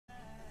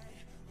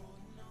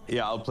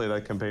Yeah, I'll play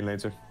that campaign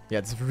later. Yeah,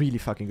 it's really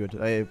fucking good.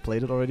 I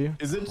played it already.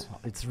 Is it?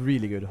 It's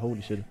really good.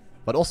 Holy shit.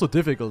 But also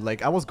difficult.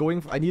 Like,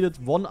 I needed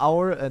 1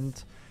 hour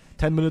and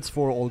 10 minutes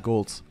for all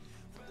golds.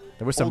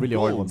 There were some All really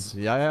hard golds?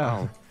 ones. Yeah,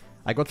 yeah. Wow.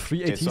 I got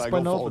 3 Okay, ATs so I by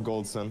go now. for all But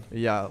golds then.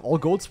 yeah, all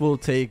golds will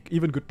take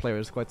even good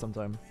players quite some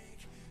time.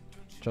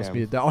 Trust Yeah.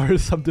 me, there are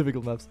some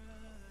difficult maps.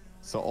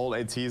 So all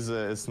ATs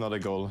is not a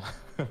goal.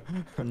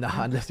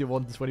 Nah, unless you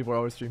want the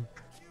 24-hour stream.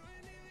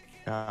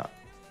 Yeah.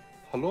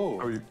 Hello.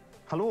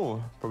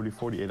 Hello. Probably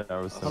 48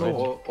 hours.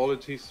 So all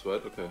it is,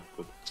 right? Okay,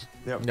 good.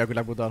 Yeah. Ja, good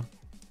luck with that.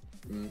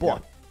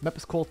 Boah, map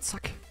is called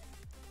Zack.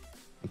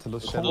 Until the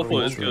Go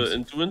for an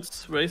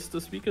endurance race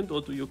this weekend,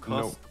 or do you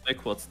cast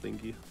backwards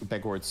thingy?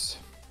 Backwards.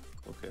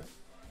 Okay.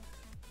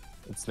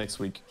 It's next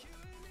week.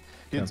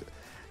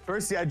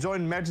 Firstly, I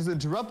joined matches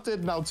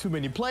interrupted. Now too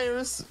many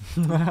players.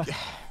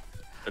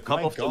 A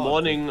cup of the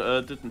morning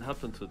didn't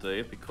happen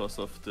today because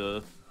of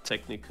the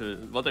technical.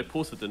 What I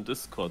posted in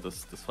Discord,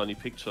 this funny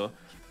picture.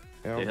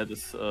 Yeah. They had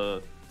this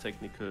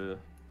technical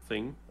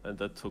thing, and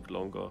that took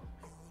longer.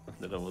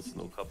 Then there was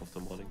no cup of the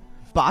morning.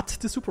 But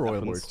the Super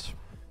Royal worked.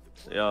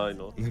 Yeah, I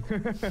know.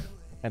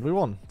 And we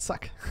won.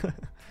 Suck.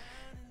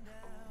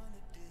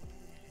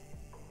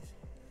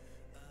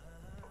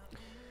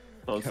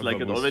 Sounds like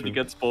it already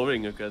gets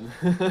boring again.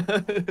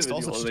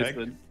 Sausage check?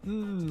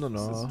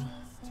 No.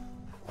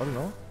 I don't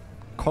know.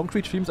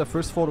 Concrete streams, I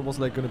first thought it was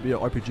like gonna be an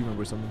RPG map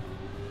or something.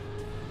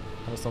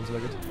 Kinda sounds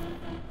like it.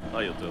 Ah,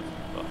 you do.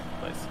 Oh,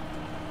 nice.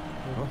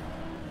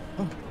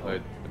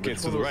 Right. Okay,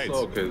 to the right.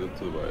 Oh, okay, to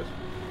the right.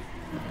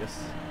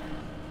 Yes.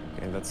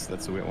 Okay,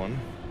 that's a weird one.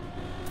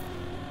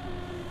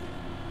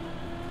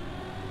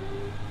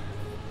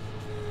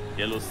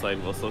 Yellow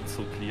sign was not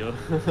so clear.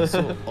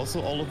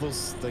 also, all of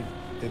those, like,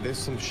 there's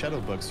some shadow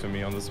bugs for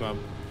me on this map.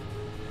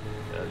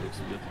 Yeah, it looks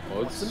weird.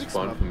 Oh, it's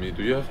fine for me.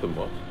 Do you have the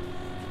mod?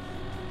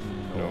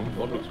 No.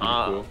 Mod looks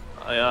really cool.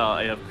 Yeah,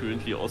 I have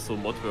currently also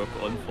mod work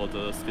on for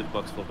the skid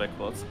box for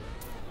backwards.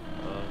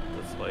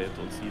 That's why I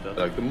don't see that.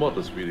 Like, the mod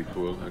is really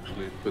cool,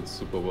 actually. It fits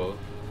super well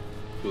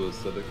to the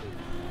aesthetic.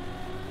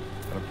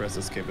 I'm gonna press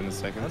escape in a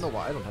second. I don't know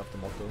why I don't have the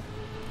mod though.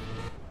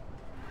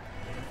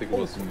 I think it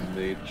was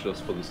made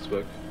just for this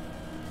track.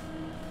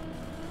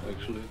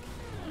 Actually.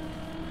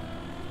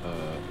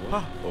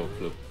 What? Oh,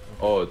 flip.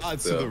 Oh,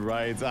 it's to the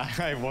right.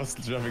 I was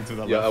jumping to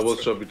the left. Yeah, I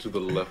was jumping to the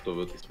left of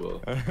it as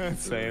well.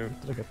 Same.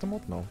 Did I get the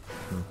mod? No.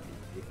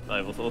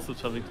 I was also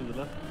jumping to the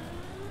left.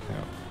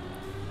 Yeah.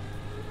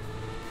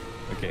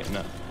 Okay,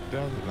 no. No,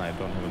 I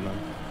don't have it now.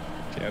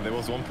 Yeah, there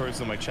was one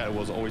person in my chat who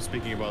was always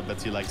speaking about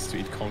that he likes to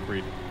eat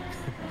concrete.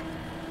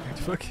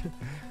 Fuck.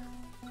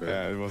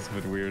 Yeah, it was a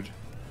bit weird.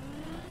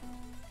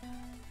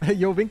 Hey,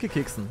 yo, Winke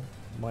Keksen.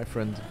 My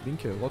friend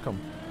Winke, welcome.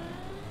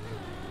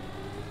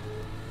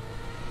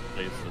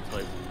 Hey, it's the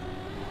type.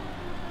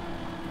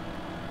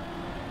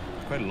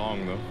 Quite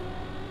long though.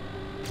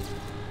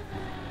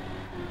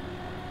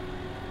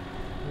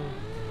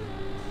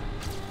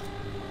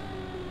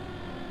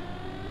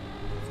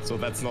 So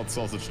that's not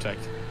sausage tech.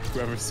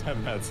 Whoever said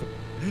that,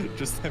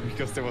 just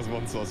because there was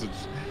one sausage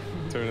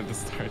turn at the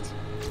start.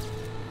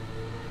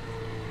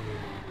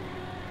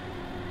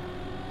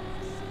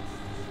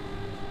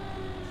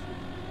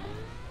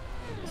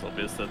 It's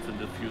obvious that in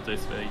the few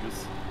days where I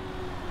use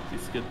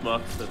these skid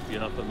marks that we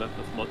have a map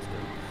with mods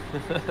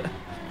then.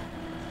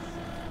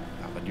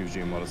 Yeah, but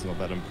usually mod is not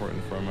that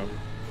important for a map.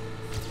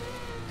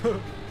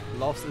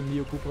 Laughs in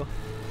Neo Cooper.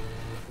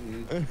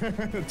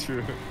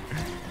 True.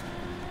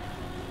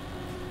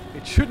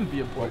 It shouldn't be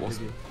important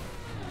to you.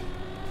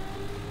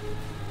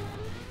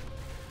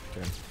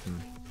 Okay.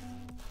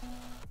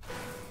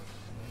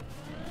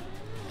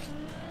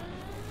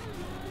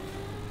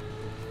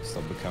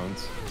 Stop the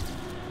count.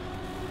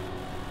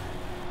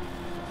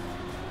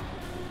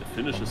 The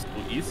finish is too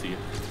easy.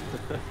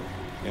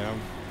 Yeah.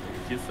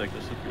 It feels like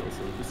there should be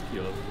also a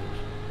riskier approach.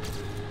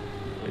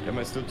 Wait, am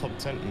I still top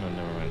 10? No,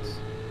 never mind.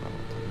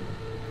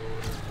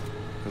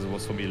 Because it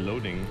was for me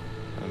loading.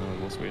 I don't know,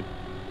 it was weird.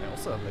 I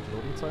also have like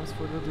loading times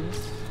for the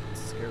things.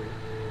 It's scary.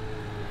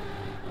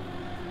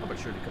 Oh, but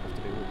surely cut off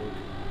today will work.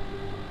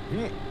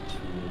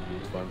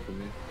 It's fine for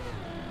me.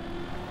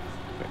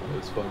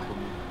 It's fine for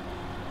me.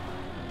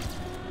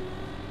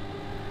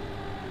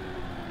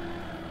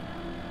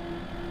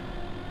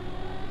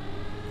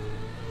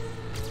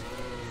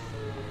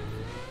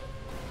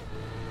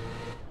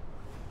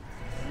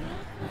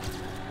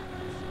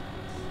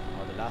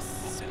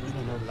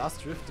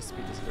 Last drift, the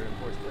speed is very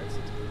important for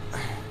exit.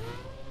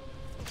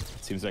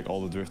 Seems like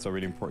all the drifts are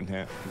really important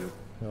here.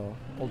 Yeah,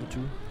 all the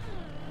 2.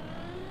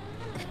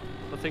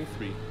 I think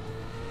 3.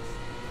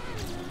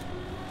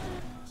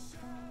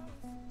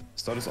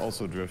 Start is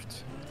also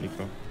drift,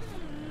 Nico.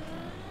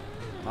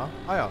 Huh?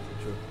 Ah yeah,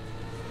 true.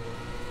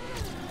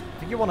 I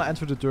think you wanna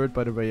enter the dirt,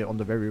 by the way, on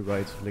the very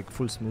right, like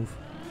full smooth.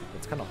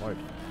 That's kinda hard.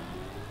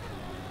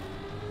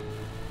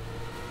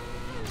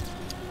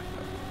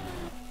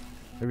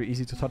 Very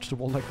easy to touch the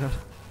wall like that.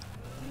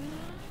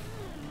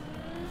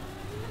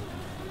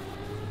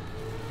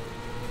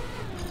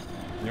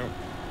 Yep.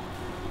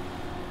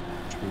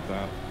 True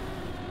that.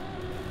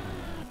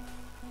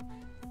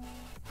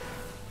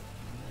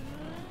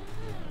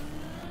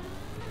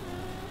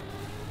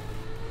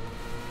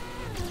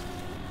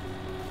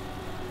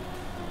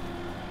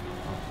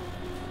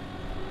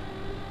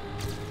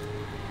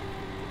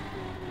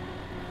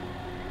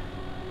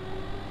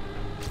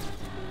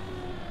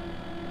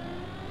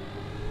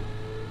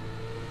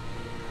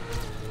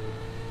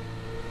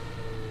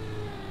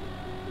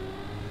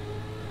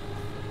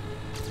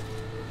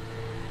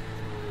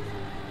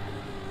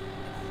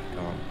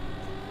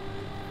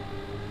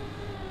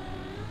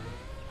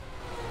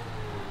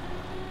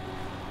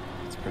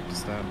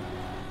 is that?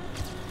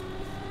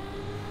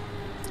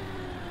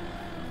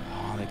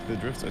 Oh, like the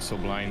drifts are so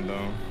blind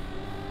though.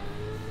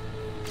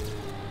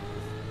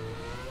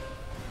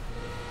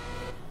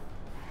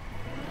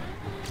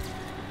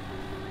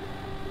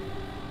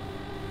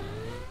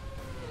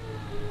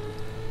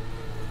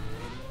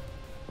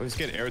 Always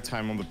get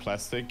airtime on the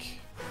plastic.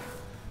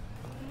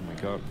 Oh my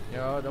god.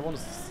 Yeah, that one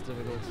is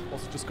difficult.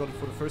 Also just got it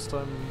for the first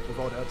time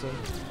without airtime.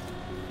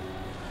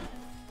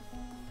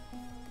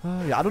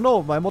 Yeah, I don't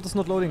know. My mod is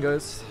not loading,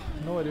 guys.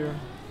 No idea.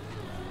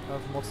 I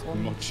have mods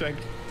on. Mod check.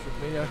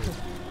 TrackMania.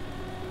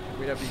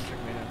 TrackMania being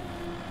TrackMania.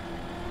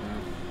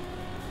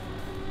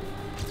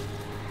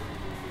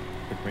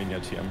 TrackMania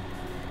TM.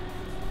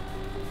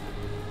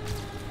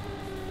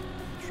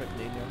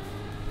 TrackMania.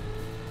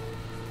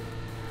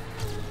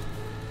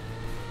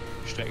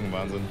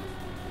 Streckenwahnsinn.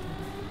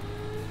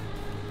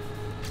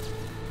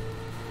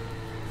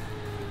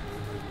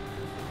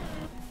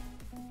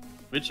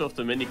 Which of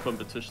the many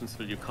competitions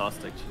will you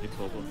cast actually,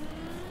 Turbo,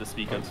 this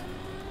weekend?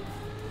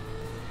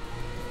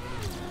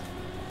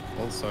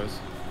 All stars.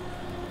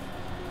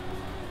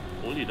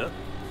 Only that?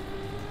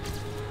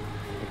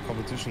 What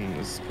competition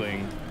is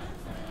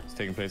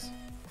taking place?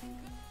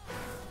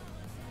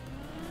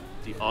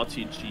 The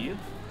RTG,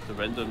 the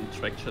Random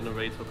Track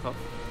Generator Cup.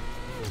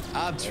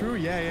 Ah, true.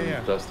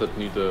 Yeah. Does that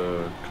need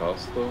a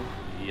cast though?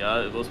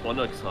 Yeah, it was one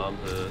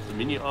example. The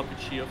mini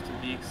RPG of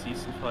the league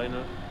season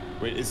final.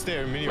 Wait, is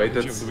there a mini Wait,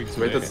 RPG of the week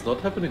today? wait, that's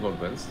not happening on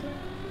Wednesday?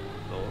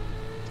 No,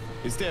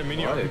 Is there a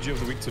mini Why? RPG of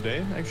the week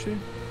today, actually?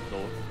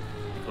 no,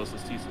 because the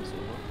season's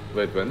over.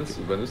 Wait, when is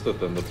that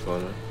then, the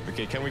final?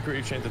 Okay, can we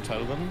quickly change the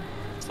title then?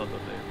 Saturday.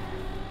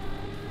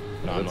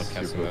 No, I'm not That's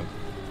casting that.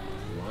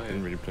 Why?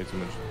 Didn't really play too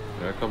much.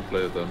 Yeah, I can't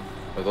play it then.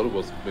 I thought it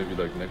was maybe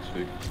like next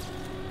week.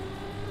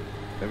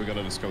 Then we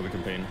gotta discover the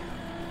campaign.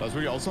 Does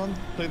we also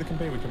play the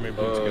campaign? We can maybe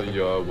play it together.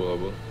 Yeah,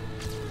 well,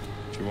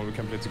 If you want, we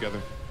can play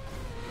together.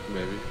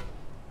 maybe.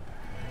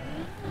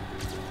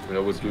 I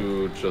would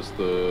do just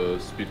the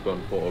speed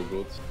run for all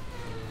goods.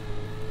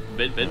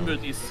 When will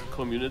these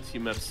community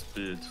maps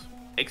build?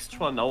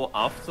 Extra now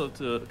after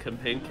the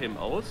campaign came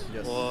out?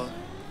 Yes. Or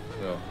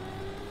Yeah.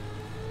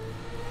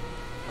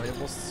 It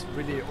was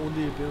really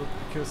only built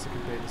because the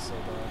campaign is so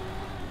bad.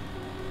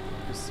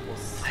 This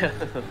was...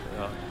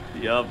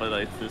 yeah, but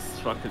I just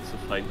struggle to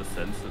find a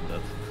sense in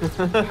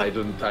that. I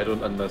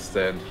don't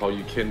understand how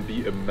you can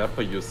be a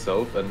mapper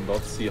yourself and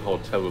not see how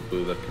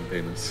terrible that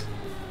campaign is.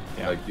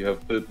 Yeah. Like you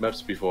have built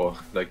maps before,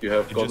 like you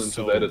have It's gone just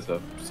into the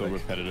editor. So Like,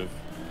 repetitive.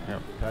 Yeah.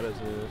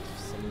 repetitive,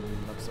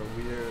 some maps are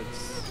weird.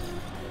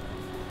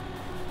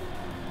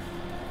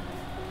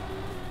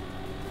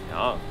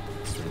 Yeah,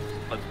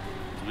 but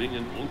doing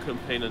an own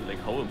campaign and like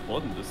how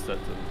important is that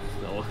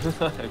now?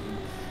 I mean,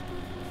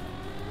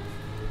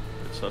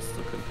 it's just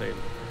a campaign.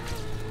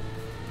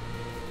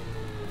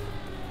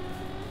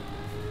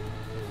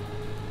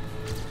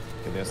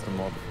 Okay, there's the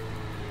mob.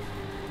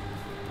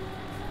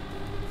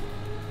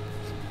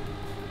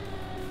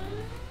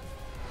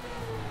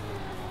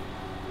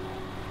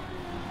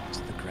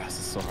 The grass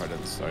is so hard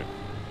at the start.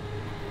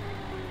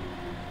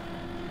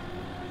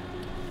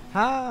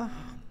 Ha!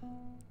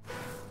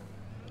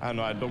 I don't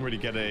know, I don't really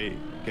get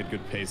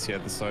good pace here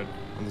at the start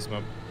on this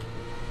map.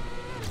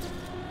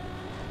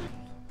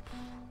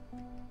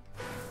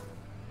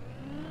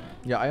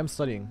 Yeah, I am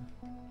studying.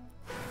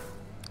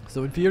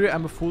 So in theory,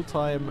 I'm a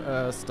full-time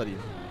study.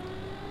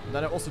 And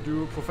then I also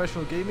do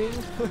professional gaming.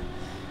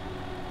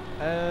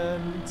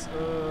 And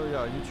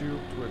yeah, YouTube,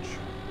 Twitch.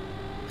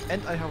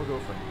 And I have a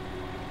girlfriend.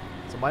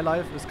 So my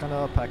life is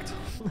kinda packed.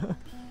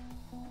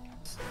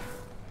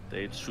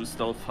 They choose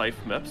now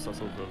 5 maps,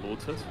 also were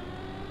voted.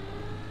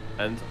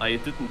 And I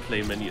didn't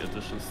play many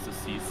editions this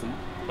season,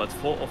 but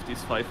 4 of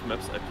these 5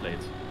 maps I played.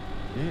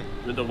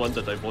 Even the one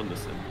that I won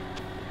is in.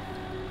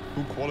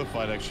 Who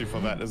qualified actually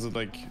for that? Is it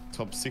like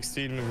top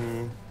 16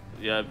 who...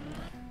 Yeah,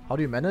 How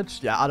do you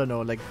manage? Yeah, I don't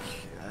know, like...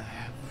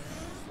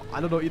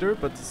 I don't know either,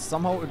 but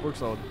somehow it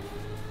works out.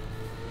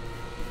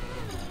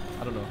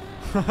 I don't know.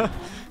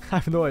 I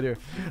have no idea.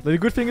 The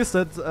good thing is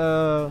that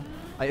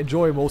I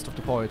enjoy most of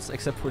the parts,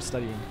 except for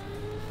studying.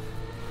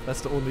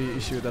 That's the only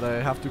issue that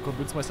I have to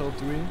convince myself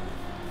doing.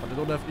 But I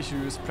don't have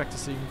issues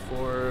practicing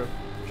for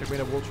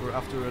TrackMania World Tour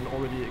after an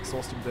already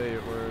exhausting day,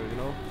 or, you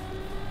know.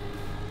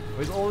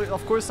 It's always,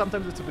 of course,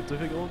 sometimes it's a bit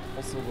difficult,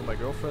 also with my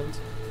girlfriend.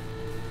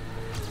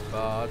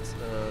 But,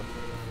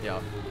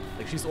 yeah.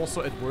 Like, she's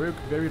also at work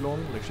very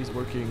long. Like, she's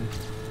working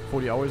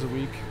 40 hours a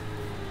week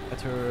at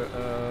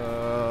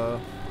her,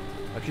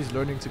 like, she's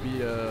learning to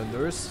be a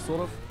nurse,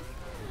 sort of.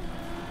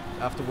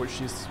 Afterwards,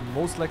 she's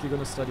most likely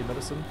gonna study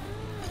medicine.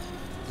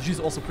 So she's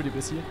also pretty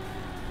busy.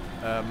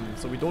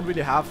 So we don't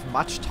really have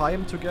much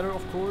time together,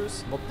 of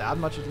course. Not that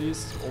much, at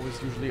least.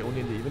 Always, usually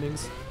only in the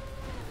evenings.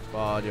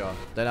 But yeah,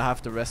 then I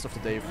have the rest of the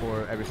day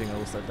for everything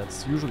else.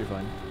 That's usually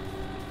fine.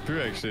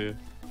 True, actually.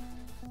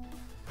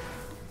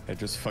 I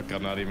just fuck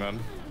Granadi, man.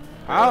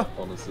 Ah!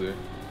 Honestly.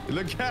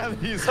 Look at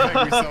these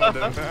angry some of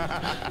them.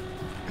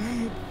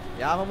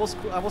 Yeah,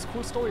 I was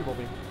cool story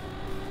bombing.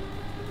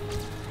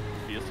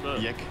 me as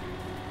well. Yek.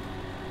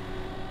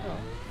 Yeah.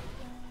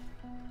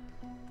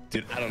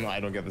 Dude, I don't know. I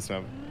don't get this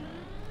map.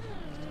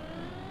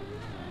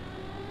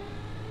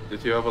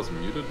 Did you have us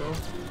muted now?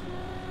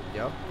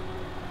 Yeah.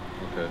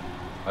 Okay.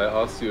 I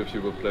asked you if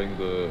you were playing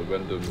the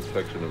random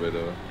track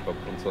generator club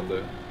on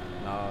Sunday.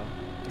 Nah.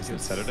 Is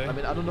it Saturday? I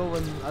mean, I don't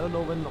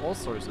know when All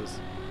Stars is.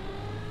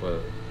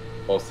 Well,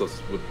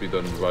 All-Stars would be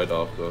done right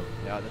after.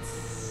 Yeah,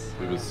 that's...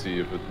 We will see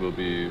if it will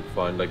be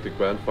fine. Like the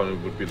grand final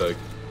would be like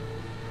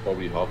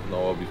probably half an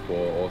hour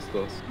before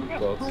All-Stars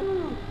starts.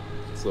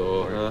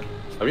 So,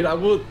 I mean, I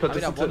would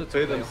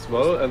participate as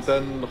well, and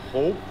then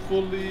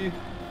hopefully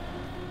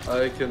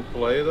I can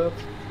play that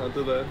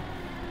until then.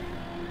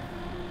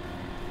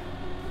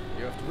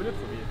 You have to win it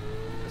for me,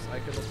 because I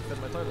cannot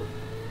defend my title.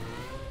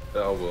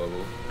 Yeah, I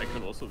will. I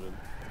can also win.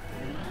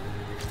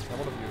 I'm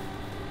one of you.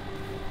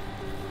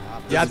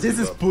 Yeah, this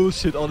is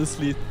bullshit,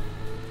 honestly.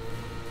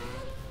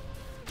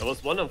 There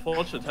was one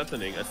unfortunate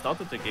happening. I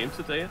started the game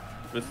today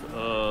with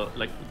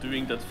like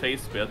doing that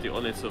phase where the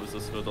online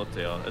services were not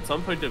there. At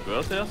some point they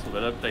were there, so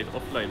when I played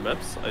offline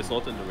maps, I saw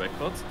it in the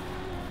records.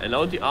 And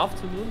now in the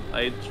afternoon,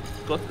 I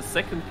got a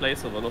second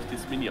place on one of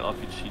these mini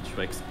RPG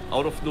tracks.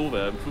 Out of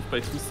nowhere, improved by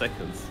 2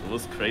 seconds. It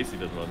was crazy,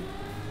 that one.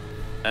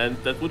 And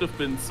that would have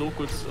been so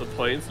good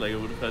points, like I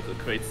would have had a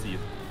great seed.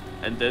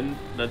 And then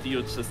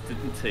Nadio just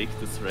didn't take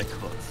this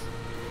record.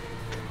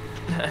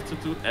 I had to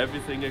do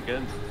everything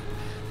again.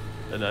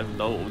 And I'm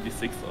now only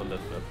 6th on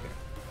that map.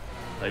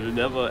 I will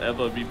never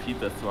ever repeat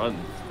that run.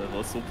 That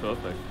was so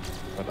perfect.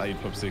 But are you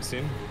top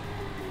 16?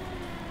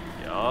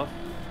 Yeah,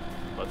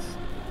 but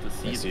the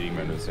seed... seeding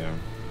matters, yeah.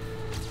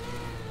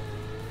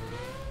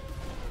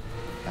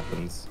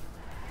 Happens.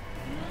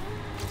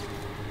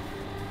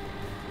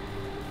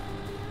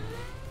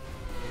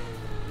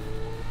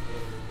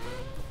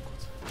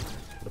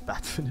 What a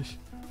bad finish.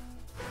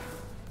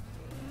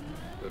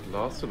 That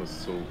last one is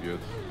so weird.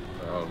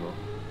 I don't know.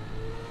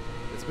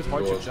 It's a bit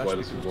hard to judge wide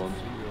because as you of want. the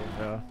free will.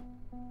 Yeah.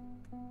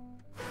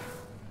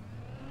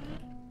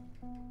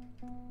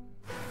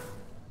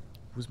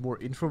 Who's more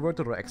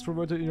introverted or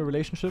extroverted in a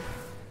relationship?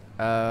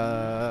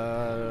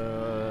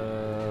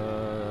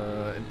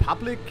 In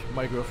public,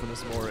 my girlfriend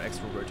is more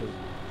extroverted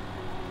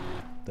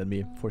than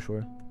me, for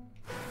sure.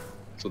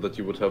 So that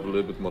you would have a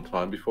little bit more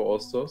time before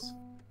All-Stars?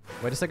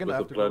 Wait a second, With I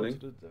the have to planning? go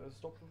to the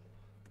stop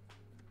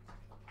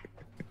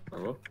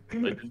room. Oh. I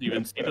didn't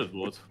even see that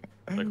vote.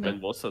 Like, when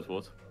was that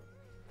vote?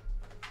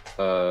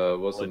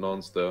 Was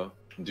announced there.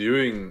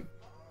 During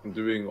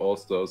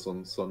All-Stars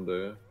on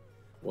Sunday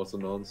was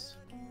announced.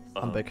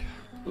 I'm back.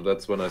 So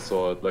that's when I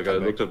saw it. Like, I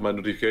looked at my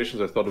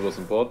notifications, I thought it was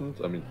important.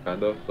 I mean,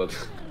 kinda, but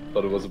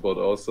thought it was about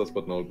All-Stars,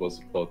 but no, it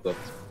was about that.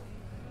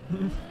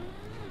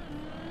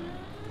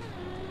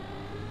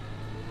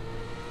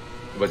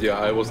 But yeah,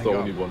 I was the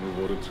only one who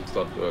voted to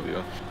start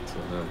earlier. So,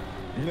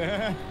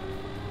 yeah.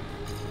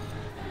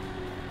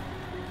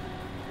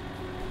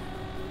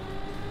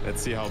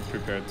 Let's see how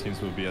prepared teams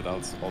will be at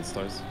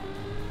All-Stars.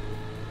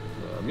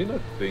 I mean, I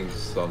think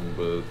some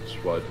will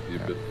try to be a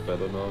bit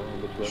better now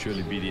on the track.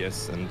 Surely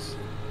BDS and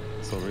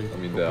sorry. I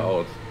mean, they're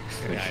out.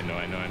 Yeah, I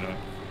know.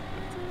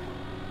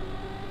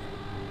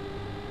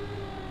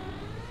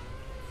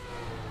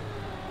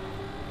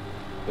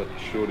 But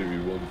surely we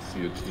won't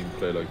see a team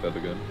play like that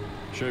again.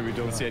 Sure, we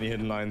don't see any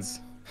hidden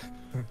lines.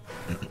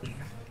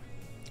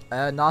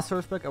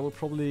 Nasser back, I will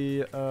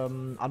probably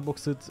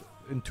unbox it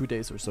in 2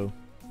 days or so.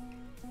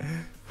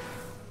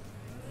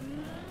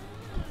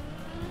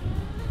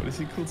 What is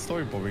he cool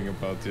storyboarding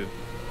about, dude?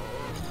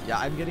 Yeah,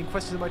 I'm getting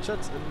questions in my chat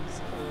and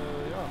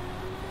yeah.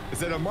 Is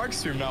that a Mark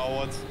stream now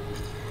or what?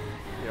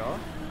 Yeah.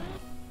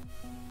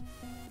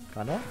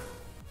 Kinda?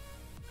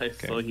 I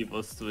saw he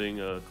was doing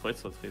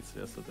Kreuzworträtsel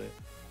yesterday.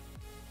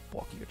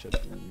 Walking your chat.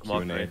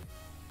 Mark, I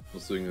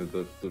was doing it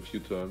a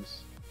few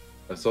times.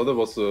 I saw there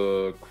was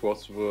a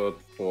crossword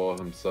for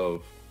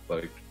himself,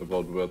 like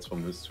about words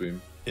from his stream.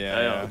 Yeah.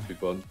 That'd be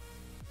fun.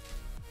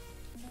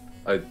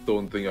 I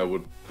don't think I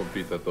would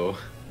complete that though.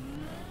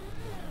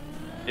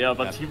 Yeah,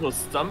 but he was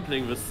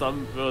stumbling with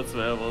some words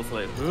where I was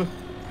like, huh?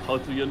 How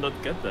do you not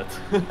get that?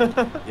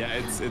 Yeah,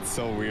 it's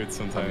so weird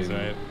sometimes, I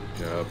mean, right?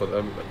 Yeah, but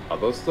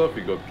other stuff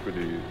he got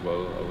pretty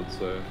well, I would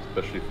say,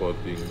 especially for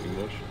it being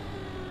English.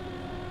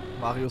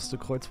 Marius the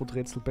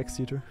Kreuzworträtsel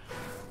Backseater.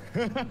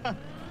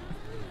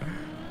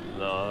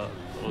 Nah,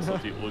 I was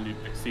not the only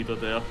backseater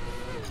there.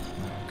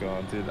 Oh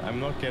god, dude, I'm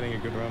not getting a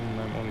good run,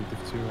 I'm only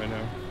div 2 right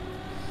now.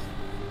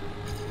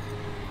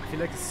 I feel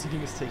like the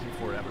seeding is taking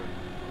forever.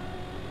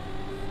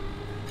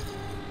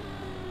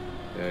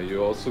 Yeah,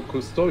 you're also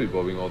cool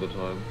storyboarding all the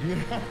time.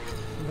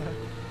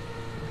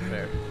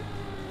 Fair.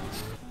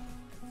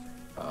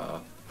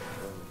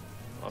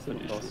 That's an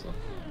issue.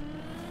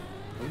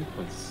 Only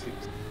 0.6.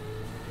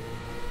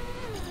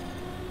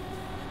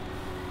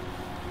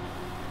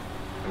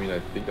 I mean, I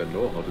think I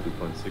know how to do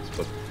 0.6,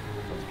 but that's too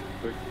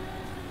quick.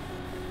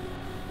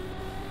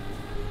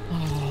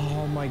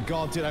 Oh my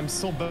god, dude, I'm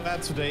so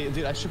bad today.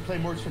 Dude, I should play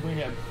more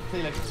TrackMania. I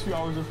played like 2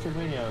 hours of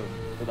TrackMania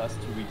the last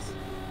 2 weeks.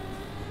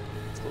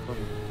 Still funny.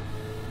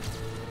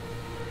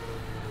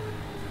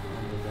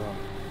 Oh my god.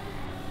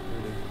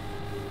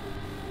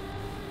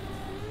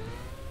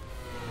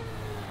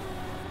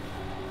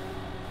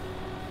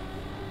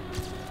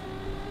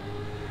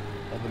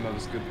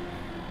 was good.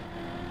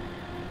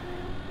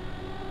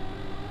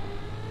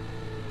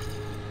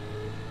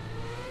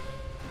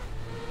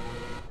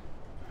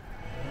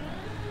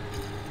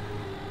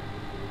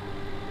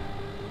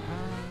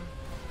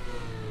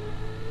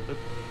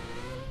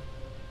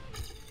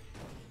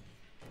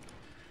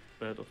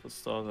 Bad of a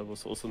start. I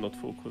was also not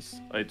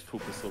focused. I'd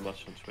focused so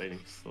much on training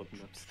certain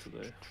maps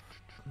today.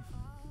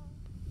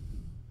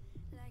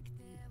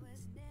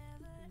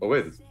 Oh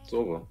wait, it's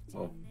over.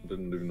 Oh, I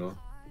didn't even know.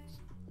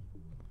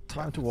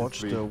 Time to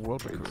watch the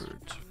world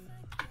record.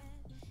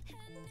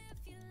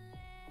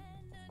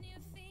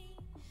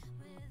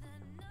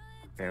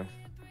 Yeah.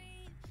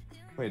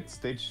 Wait,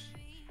 stage.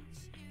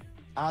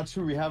 Ah,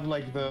 true. We have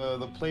like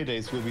the play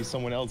days will be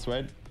someone else,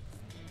 right?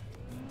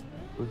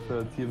 With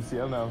the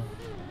TMCL now.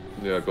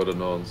 Yeah, got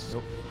announced.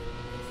 Yep.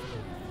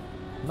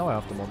 Now I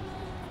have them on.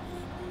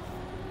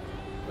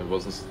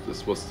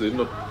 This was still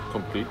not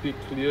completely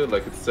clear.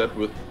 Like it said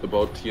with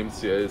about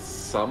TMCL,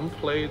 some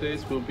play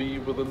days will be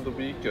within the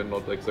week and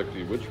not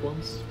exactly which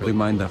ones.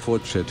 Reminder for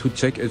chat to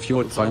check if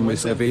your time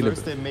is available.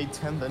 Thursday, May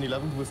 10th and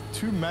 11th with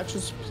 2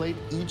 matches played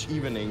each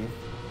evening.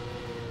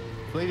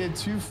 Playday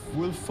 2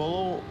 will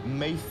follow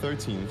May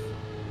 13th.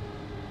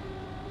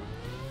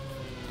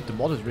 The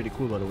mod is really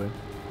cool, by the way.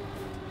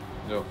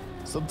 Yeah.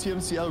 Some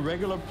TMCL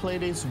regular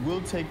playdays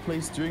will take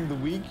place during the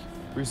week,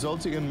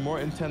 resulting in more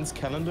intense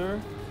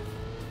calendar.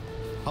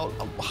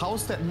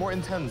 How's that more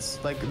intense?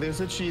 Like,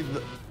 there's actually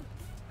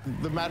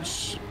the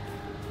match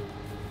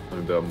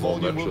There are more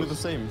volume matches. will be the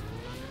same.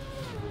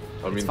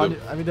 I mean,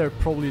 I mean, they're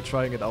probably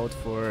trying it out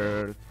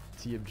for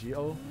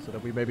TMGO, so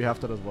that we maybe have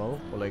that as well,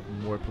 or like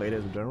more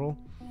playdays in general.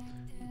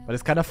 But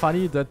it's kind of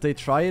funny that they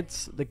try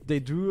it, like they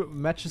do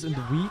matches in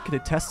the week, they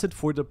test it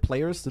for the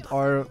players that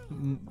are,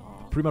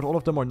 pretty much all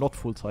of them are not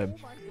full-time.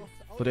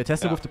 So they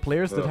test it with the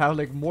players that have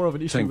like more of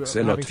an issue Thanks a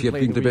lot having to for play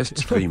being in the the week. best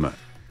streamer.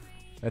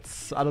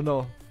 That's, I don't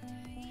know.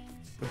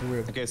 That's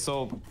weird. Okay,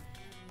 so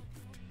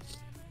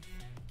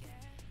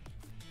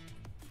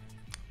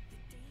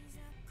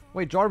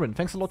Wait, Jarvan,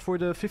 thanks a lot for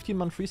the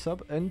 15-month free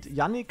sub, and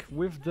Yannick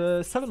with the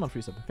 7-month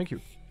free sub. Thank you.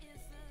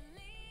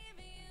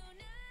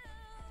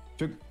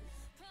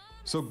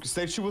 So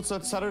stage 2 will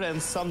start Saturday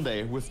and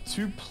Sunday with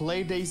 2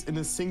 play days in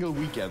a single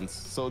weekend.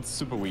 So it's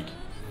Super Week.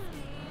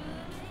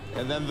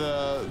 And then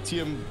the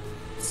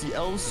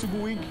TMCL Super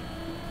Week.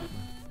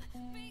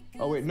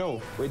 Oh wait,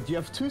 no. Wait, you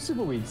have 2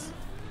 Super Weeks?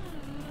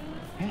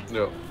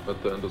 yeah,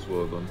 at the end as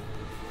well then.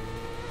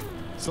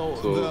 So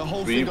So the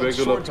whole 3 thing got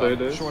regular play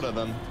days? shorter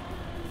then.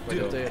 Wait,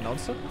 did they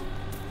announce it?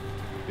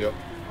 Yeah.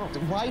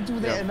 Why do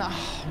they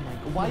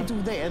why do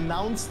they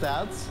announce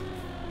that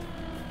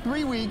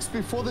 3 weeks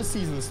before the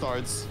season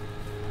starts?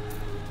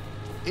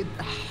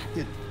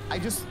 I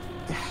just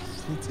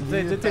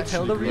Did they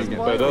tell the reason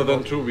why? Better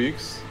than 2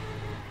 weeks.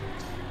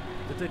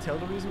 Did they tell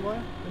the reason why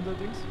in the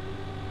things?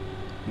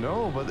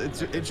 No, but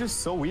it's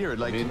just so weird.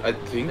 Like, I mean, I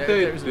think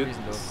There is a did.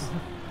 reason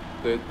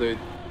though. They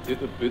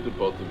did a bit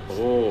about the.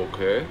 Oh,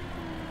 okay.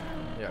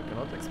 Yeah, I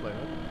cannot explain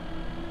it.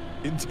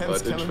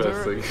 intense But calendar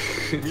interesting.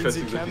 means you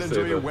Interesting can that you enjoy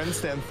say your that.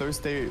 Wednesday and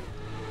Thursday.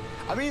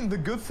 I mean, the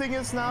good thing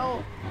is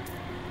now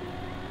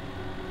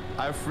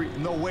I have free.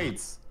 No, wait.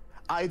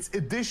 It's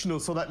additional,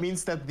 so that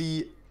means that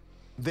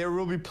there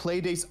will be play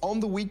days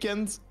on the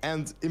weekend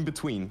and in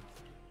between,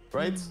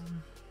 right?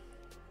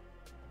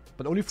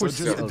 But only for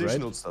So just CL,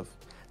 additional right? stuff.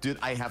 Dude,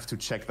 I have to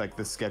check like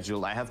the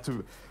schedule. I have to.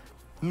 Also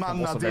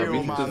Man, I Nadeo,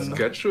 mean, the man.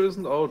 schedule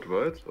isn't out,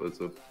 right? Or is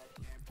it?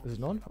 Is it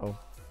not? Oh.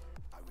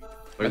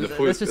 I mean, the But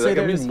full, let's just say like,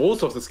 I there mean, is-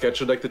 most of the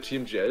schedule, like the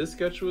TMGL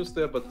schedule is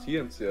there, but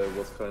TMCL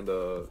was kind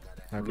of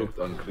looked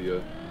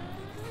unclear.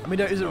 I mean,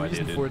 there is a No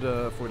reason idea,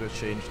 for the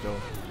change,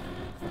 though.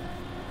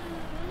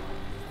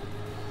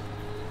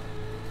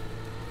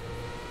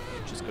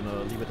 Just gonna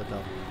leave it at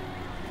that.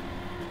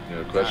 Yeah,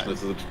 the question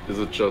is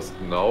it just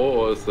now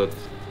or is that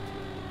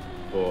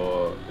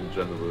for in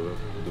general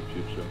in the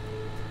future?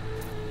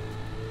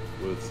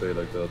 Will it say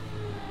like that?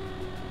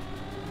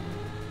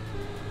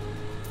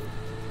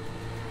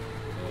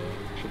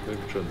 Should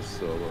maybe turn the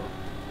server.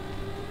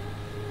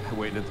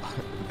 Wait,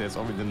 there's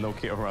already the no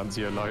KO rounds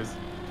here, Lars.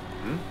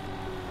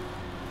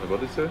 What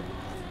did you say?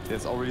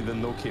 There's already the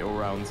no KO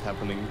rounds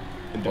happening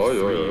in the Oh, yeah,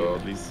 three, yeah.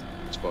 at least.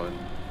 It's fine.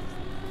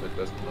 Like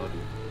less than 90.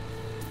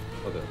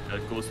 Oh, there.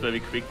 It goes very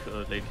quick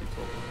lately,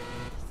 so.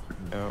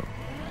 Yeah.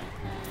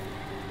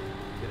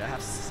 Dude, I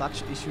have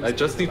such issues. I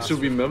just with need the to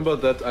last remember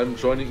that I'm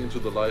joining into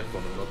the live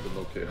one and not the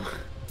no KO.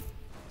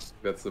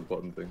 That's the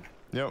important thing.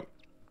 Yeah.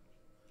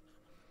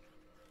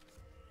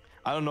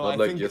 I don't know. Not I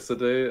like think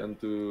yesterday and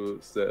do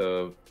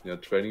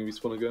training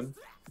respawn again.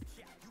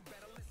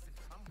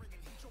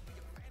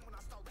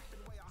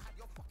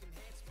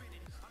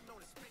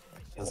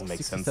 doesn't make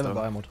 67 sense though.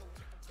 by mod.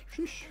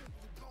 Sheesh.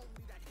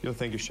 Yo,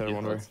 thank you, Shadow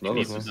Wonder. It's none of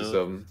Needs,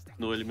 67.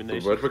 No The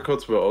elimination. world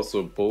records were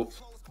also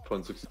both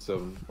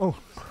 0.67. Oh.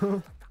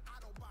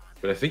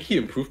 But I think he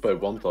improved by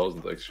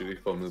 1000 actually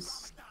from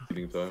his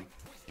healing time.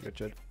 Good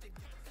shit.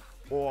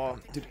 Oh,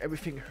 dude,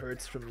 everything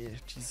hurts from me.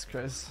 Jesus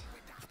Christ.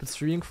 I've been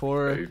streaming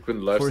for Yeah, you've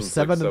been live for since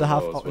like 7.5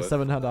 hours, right?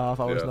 7.5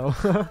 hours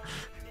Yeah. now.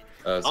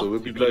 So we'll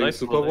be playing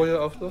Super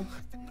Warrior after?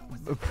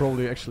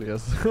 Probably, actually,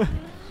 yes.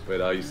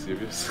 Wait, are you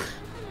serious?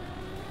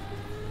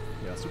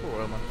 Yeah, Super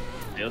Warrior, man.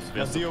 Yes,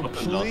 Nateo,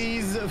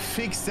 please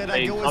fix that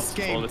I go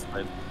escape.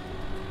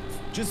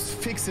 Just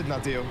fix it,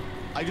 Nateo.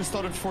 I just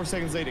started 4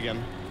 seconds late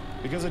again.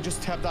 Because I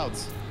just tapped out.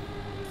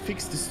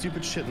 Fix the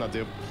stupid shit,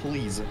 Nateo,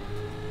 please.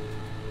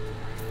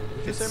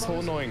 It's so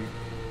annoying.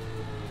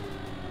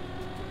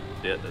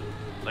 Yeah,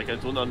 like I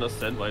don't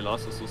understand why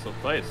Lars is so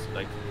surprised.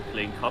 Like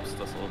playing cups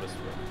does always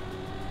work.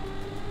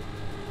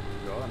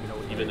 Yeah, I mean,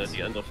 even at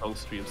the end of long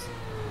streams.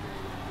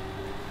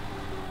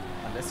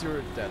 Unless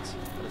you're dead.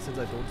 But since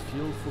I don't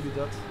feel fully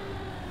dead,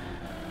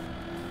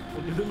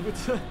 only a little bit,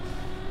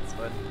 it's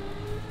fine.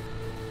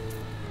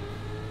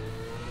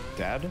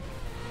 Dad?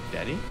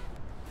 Daddy?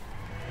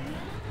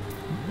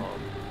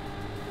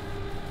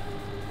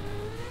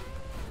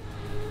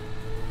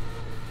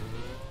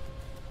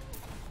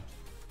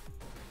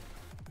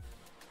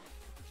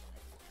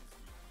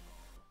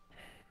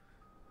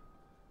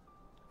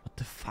 What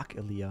the fuck,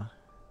 Elia?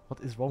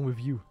 What is wrong with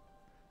you?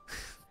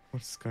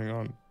 What's going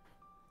on?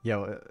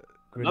 Yeah,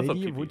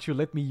 Grenady, would you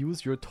let me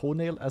use your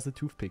toenail as a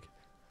toothpick?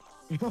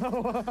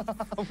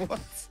 What?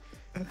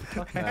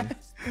 Fuck, man.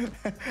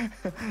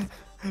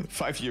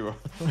 €5.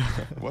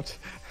 What?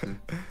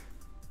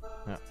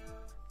 Yeah.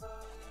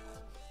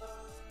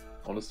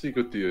 Honestly,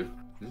 good deal.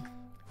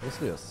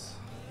 Honestly, yes.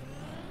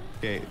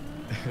 Okay,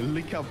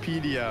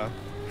 Wikipedia.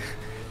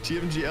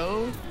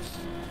 TMGL?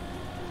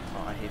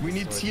 Oh, I hate We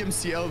need this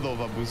TMCL though,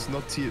 Vabus,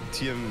 not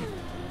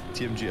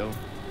TMGL.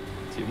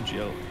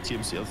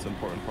 TMCL is the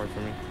important part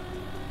for me.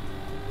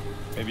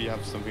 Maybe you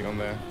have something on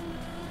there.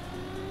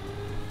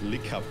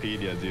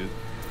 Wikipedia, dude.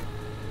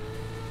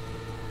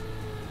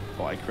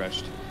 Oh, I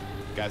crashed.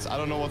 Guys, I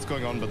don't know what's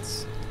going on,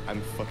 but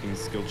I'm fucking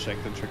skill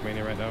checked in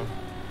TrackMania right now.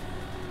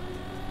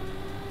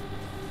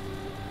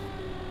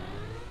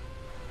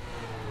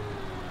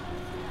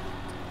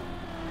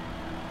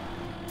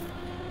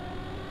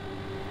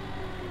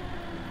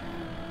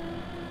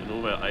 You know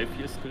where I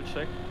feel skill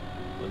check?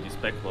 On these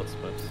backwards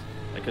maps.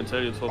 I can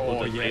tell you top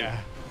that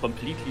I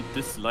completely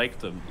dislike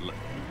them.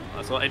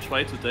 So I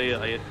tried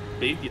today,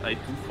 maybe I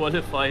do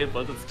qualify,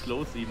 but it's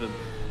close even.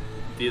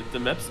 The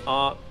maps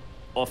are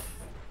off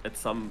at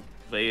some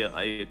way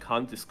I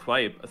can't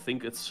describe. I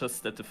think it's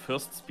just that the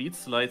first speed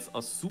slides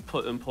are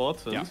super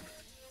important.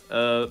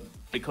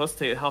 Because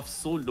they have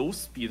so low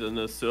speed and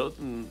a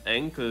certain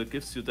angle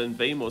gives you then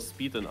way more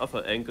speed than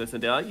other angles.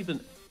 And there are even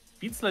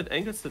speed slide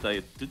angles that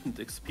I didn't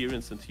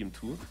experience in Team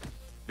 2,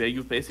 where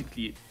you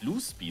basically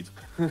lose speed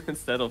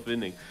instead of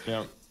winning.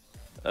 Yeah.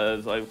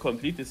 So I'm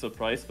completely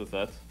surprised with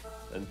that.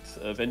 And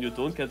when you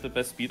don't get the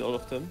best speed out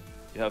of them,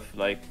 you have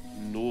like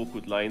no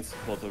good lines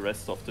for the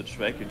rest of the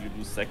track and you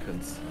lose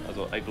seconds.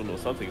 Also, I don't know,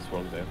 something's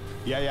wrong there.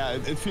 Yeah,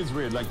 it feels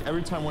weird. Like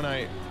every time when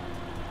I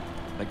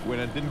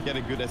didn't get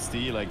a good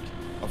SD, like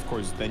of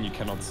course then you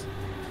cannot.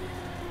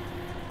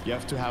 You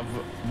have to have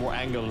more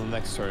angle in the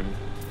next turn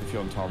if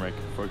you're on tarmac,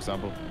 for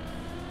example,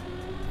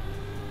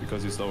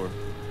 because you're slower.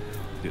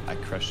 Dude, I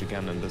crashed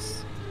again in the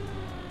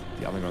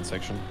underground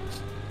section.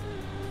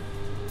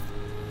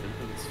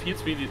 It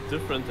feels really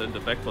different than the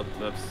backward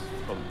maps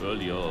from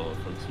earlier or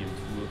from Team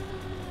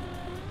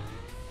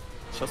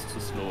 2. Just too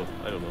slow,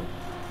 I don't know.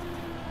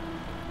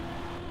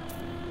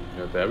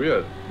 Yeah, there we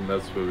are. And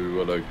that's where we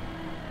were like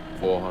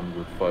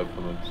 400,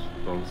 500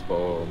 kilometers per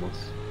hour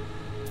almost.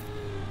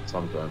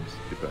 Sometimes,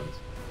 depends.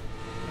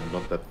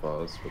 Not that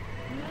fast, but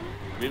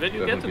I mean, when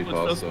you get the good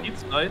first speed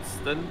slides,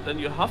 then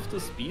you have the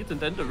speed and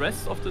then the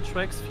rest of the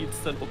tracks feels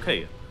then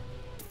okay.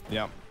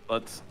 Yeah.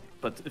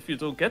 But if you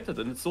don't get it,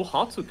 and it's so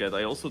hard to get,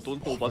 I also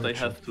don't know what I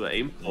have to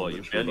aim for.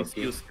 You barely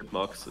see your skid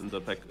marks in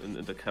the back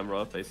in the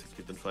camera,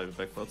 basically, when driving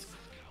backwards.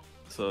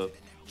 So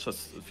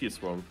just it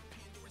feels wrong.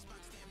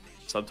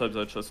 Sometimes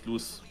I just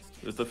lose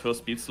with the first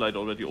speed slide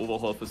already over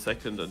half a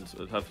second and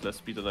have less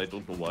speed, and I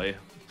don't know why.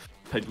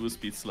 I do a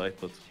speed slide,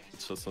 but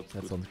it's just not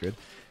good. That sounds good.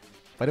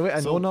 By the way,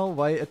 I know now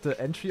why at the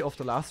entry of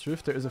the last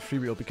drift there is a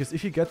freewheel, because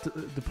if you get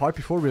the part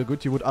before real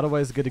good, you would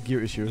otherwise get a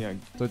gear issue. Yeah.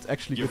 So it's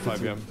actually gear good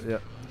 5, yeah.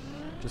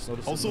 Just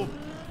noticed. Also,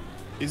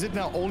 is it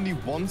now only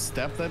one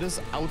step that is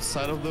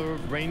outside of the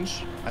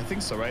range? I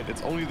think so, right?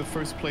 It's only the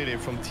first playday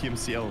from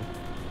TMCL.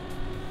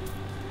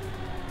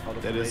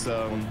 That is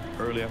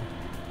earlier.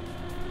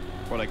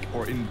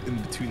 Or in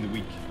between the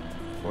week.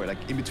 Or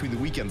like in between the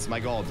weekends, my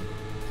god.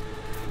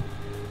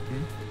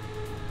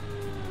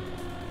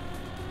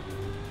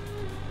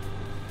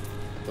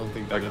 I don't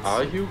think that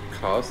are you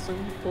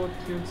casting for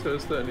TMCL?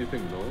 Is there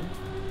anything known?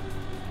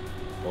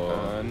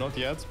 Or... not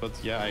yet, but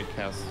yeah, I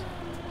cast.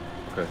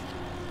 Okay.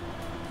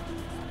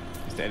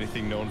 Is there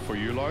anything known for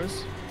you,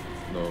 Lars?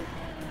 No.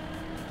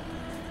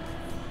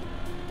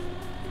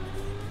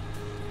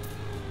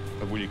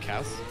 But will you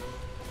cast?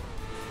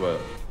 Well,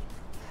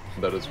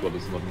 that is what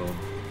is not known.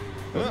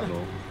 Don't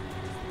know.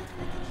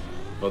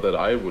 Not that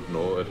I would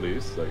know, at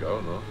least. Like, I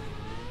don't know.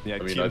 Yeah, I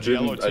mean, I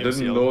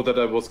didn't know that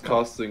I was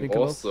casting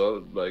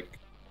Orsa like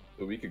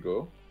a week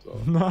ago. So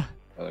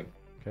I think.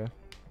 Okay.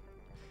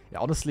 Yeah,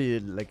 honestly,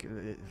 like,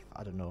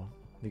 I don't know.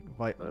 Like,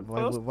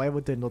 why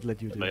would they not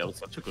let you do I it? was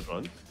such a good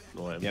run.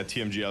 No, I'm Yeah,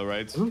 TMGL,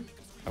 right?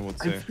 I would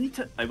say.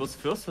 I was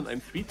first and I'm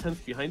 3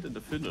 tenths behind in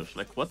the finish.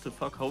 Like, what the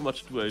fuck? How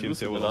much do I lose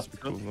TMCL in the will also last be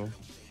cool, turn?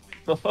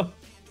 though.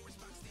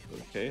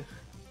 Okay.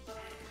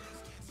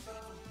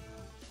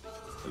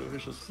 Hello,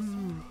 Vicious.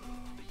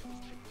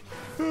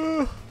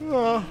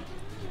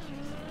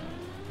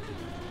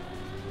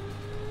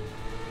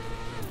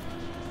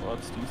 Oh,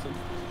 it's decent.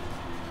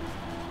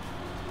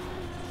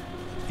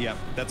 Yeah,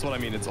 that's what I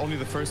mean. It's only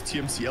the first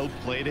TMCL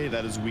playday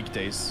that is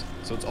weekdays.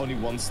 So it's only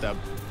one step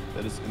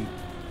that is in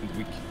the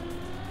week.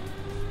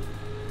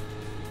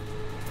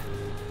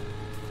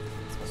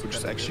 Which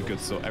is actually good,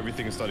 so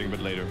everything is starting a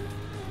bit later.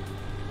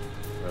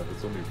 Yeah, if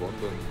it's only one,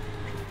 then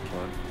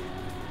fine.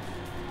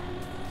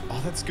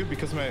 Oh, that's good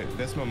because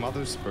there's my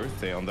mother's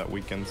birthday on that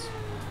weekend.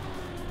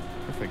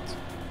 Perfect.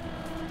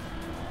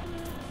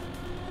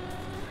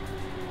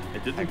 I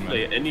didn't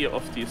play any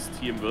of these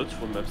team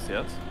virtual maps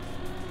yet,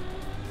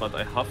 but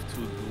I have to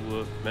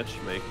do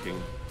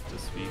matchmaking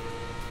this week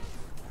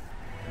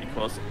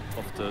because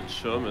of the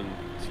German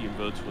team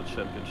virtual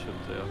championship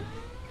there.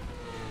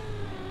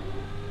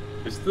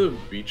 Is the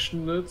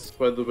regionals,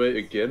 by the way,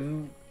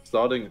 again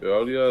starting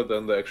earlier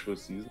than the actual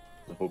season?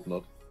 I hope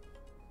not.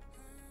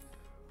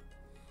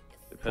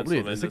 Depends Probably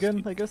on it is when this again,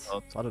 week I guess.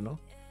 starts. I don't know.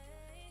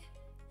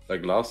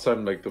 Like last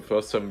time, like the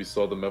first time we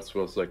saw the maps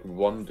was like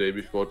one day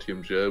before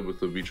TMGL with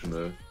the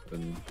regional,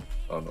 and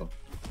I don't know.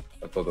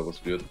 I thought that was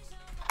weird.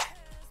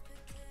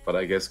 But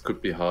I guess could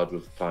be hard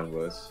with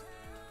time-wise.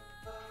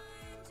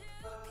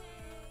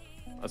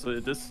 Also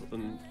it is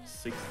on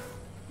 6th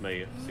of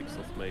May or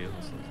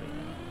something.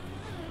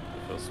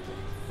 The first one.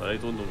 But I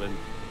don't know when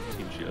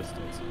Team GL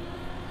starts.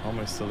 How am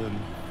I still in?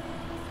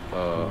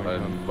 I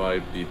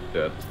might be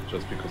dead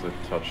just because I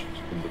touched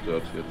in the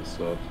dirt here at the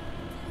start.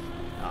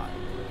 Ah,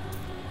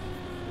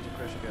 did you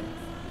crash again?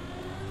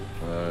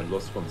 I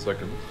lost 1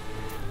 second.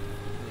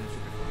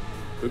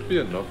 Could be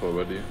enough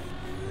already.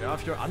 Yeah,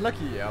 if you're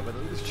unlucky, yeah, but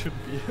it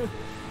shouldn't be.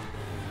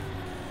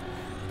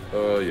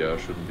 Yeah,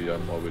 shouldn't be.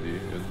 I'm already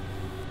in.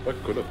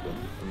 What could have been?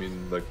 I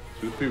mean, like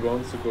 2-3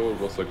 rounds ago, it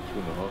was like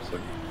 2.5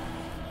 seconds.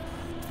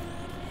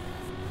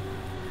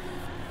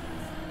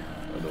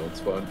 I know,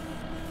 it's fine.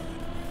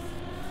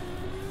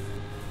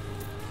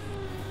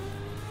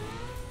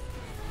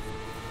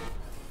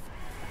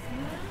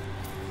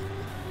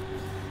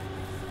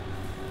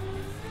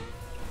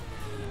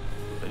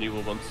 If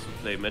anyone wants to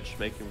play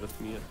matchmaking with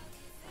me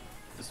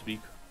this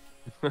week.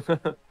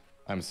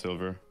 I'm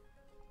silver.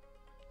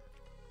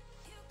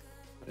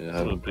 Yeah, I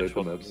haven't played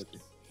the maps.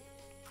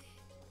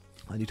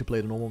 I need to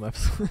play the normal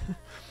maps.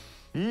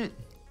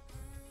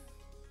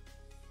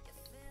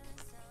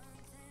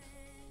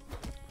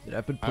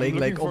 I've been playing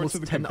like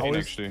almost 10 hours.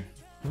 Actually.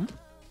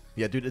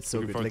 Yeah, dude, it's so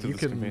Looking good. forward Like to you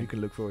this campaign.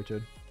 can look forward to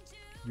it.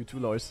 You too,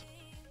 Lars.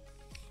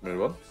 Wait,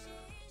 what?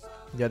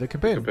 Yeah, the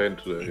campaign. Campaign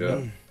today,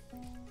 yeah.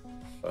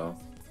 Well,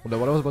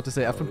 what I was about to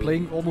say, I've been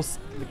playing almost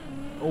like,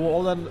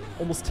 overall then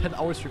almost 10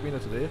 hours TrackMania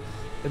today,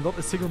 and not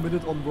a single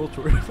minute on World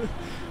Tour. Good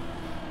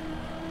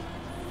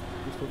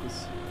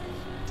focus.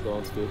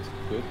 Sounds good.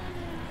 Good.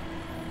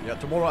 Yeah,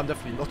 tomorrow I'm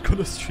definitely not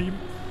gonna stream,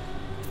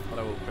 but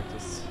I will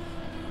practice.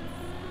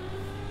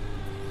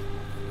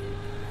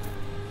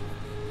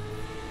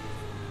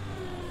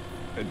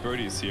 And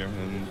Birdie is here,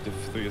 and Div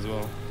 3 as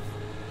well.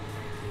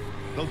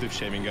 No div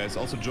shaming, guys.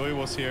 Also, Joey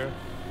was here.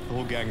 The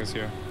whole gang is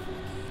here.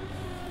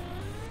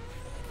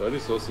 That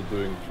is also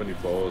doing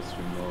 24 hours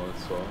stream now, I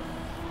saw.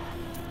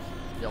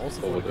 Yeah,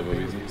 also For for whatever the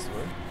reason. release,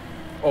 right?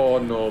 Oh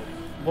no.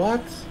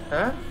 What?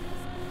 Huh?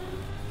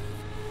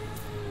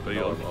 Were you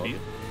No, on no. P?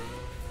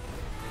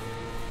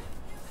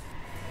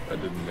 I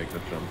didn't make the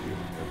jump even.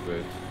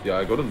 Wait. Yeah,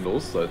 I got a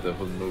nose slide there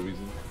for no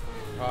reason.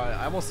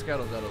 I was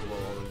scared of that as well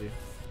already.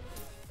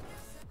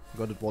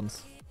 Got it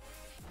once.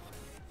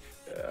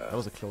 Yeah. That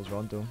was a close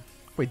round though.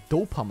 Wait,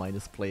 Dopamine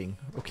is playing.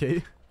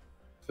 Okay.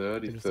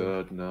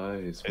 33rd,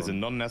 nice. It's a one.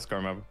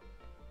 non-NASCAR map.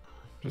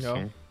 Just Yeah.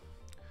 saying.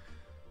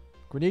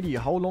 Grenady,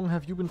 how long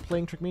have you been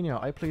playing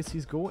TrackMania? I play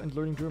CSGO and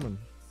learning German.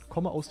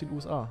 Komme aus den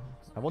USA.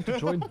 I want to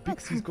join big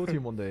CSGO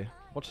team one day.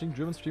 Watching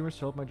German streamers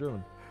to help my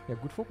German. Yeah,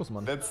 good focus,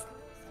 man.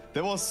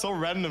 That was so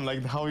random,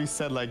 like how he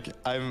said, like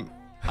I'm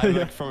Yeah.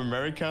 like from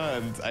America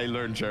and I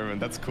learned German.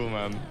 That's cool,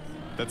 man.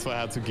 That's why I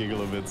had to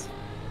giggle a bit.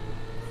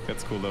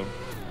 That's cool though.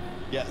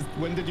 Yeah.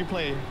 When did you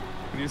play?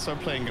 When did you start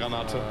playing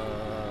Granate?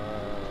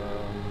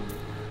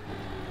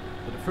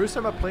 But the first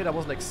time I played, I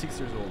was like 6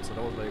 years old, so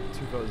that was like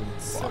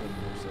 2007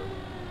 or so.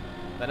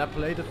 Then I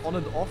played it on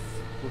and off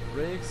with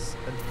breaks,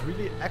 and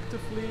really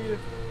actively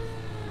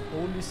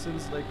only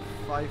since like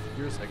 5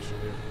 years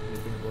actually, when you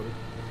think about it.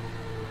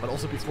 But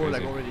also before,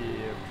 like crazy. already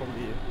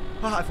probably...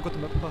 I forgot the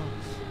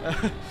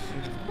map.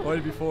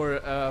 Already before,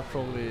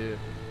 probably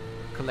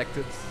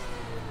collected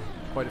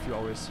quite a few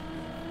hours.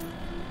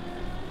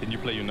 Didn't you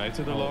play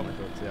United a Oh lot? my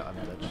god, yeah, I'm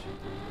dead.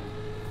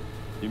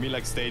 You mean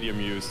like Stadium?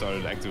 You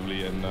started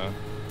actively in.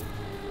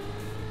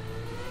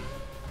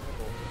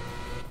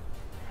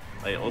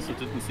 I also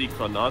didn't see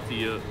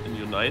Granati in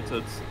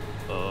United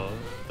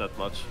that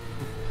much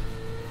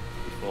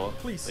before.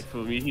 Please. Like for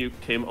me, he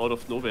came out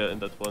of nowhere in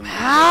that one.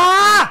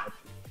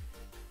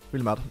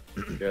 Really mad.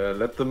 Yeah,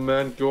 let the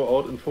man go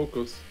out and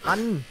focus.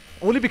 Run!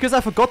 Only because I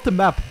forgot the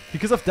map.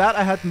 Because of that,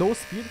 I had no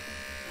speed.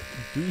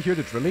 Do you hear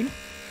the drilling?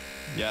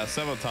 Yeah,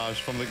 sabotage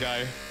from the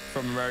guy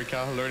from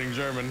America learning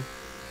German.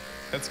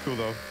 That's cool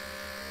though.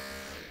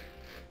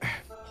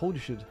 Holy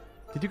shit.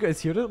 Did you guys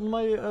hear that on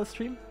my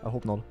stream? I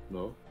hope not.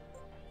 No.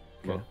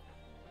 Okay. No.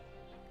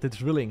 The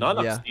drilling.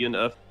 Nanax Yeah.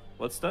 DNF.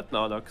 What's that,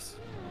 Nanax?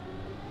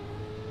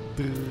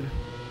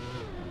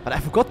 But I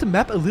forgot the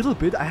map a little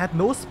bit. I had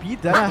no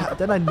speed. Then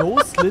I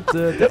no-slid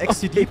the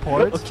XCD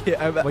part. Okay,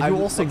 but you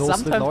also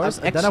no-slid Lars,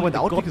 and then I went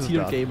out because of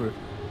that. Gamer.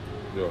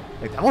 Yeah.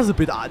 Like that was a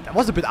bit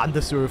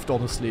underserved,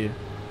 honestly.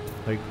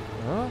 Like,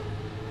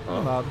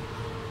 man.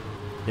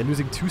 Yeah,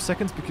 losing 2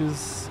 seconds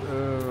because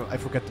I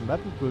forgot the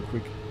map real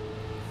quick.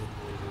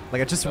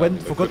 Like I just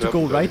forgot to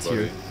go right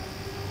here.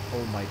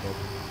 Oh my god.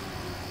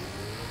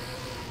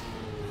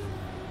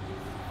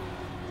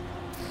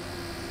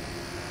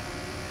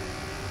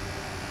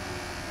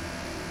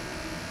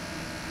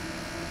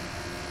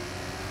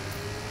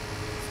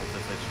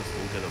 Sometimes I just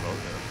won't get around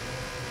there.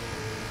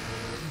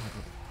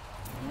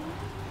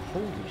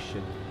 Holy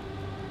shit.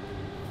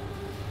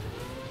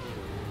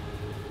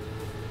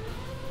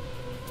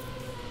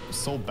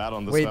 So bad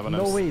on this Wait, map.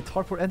 no way,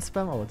 Tarpor and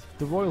spam out.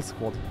 The Royal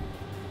Squad.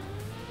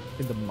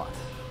 In the mud.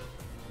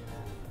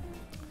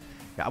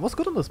 Yeah, I was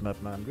good on this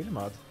map, man. Really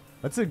mad.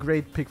 That's a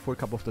great pick for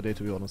Cup of the Day,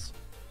 to be honest.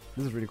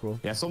 This is really cool.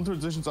 Yeah, some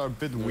transitions are a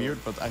bit weird,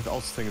 but I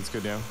also think it's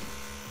good, yeah.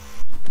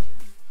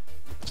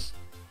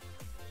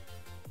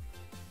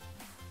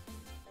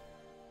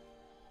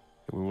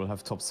 We will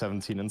have top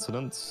 17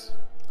 incidents.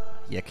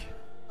 Yek.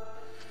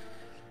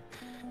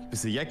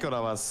 Bist du Jack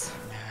oder was?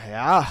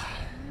 Yeah.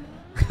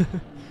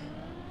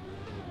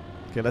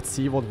 Okay, let's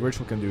see what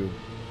Virtual can do.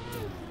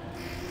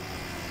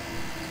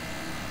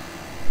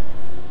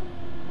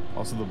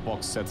 Also the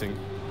box setting.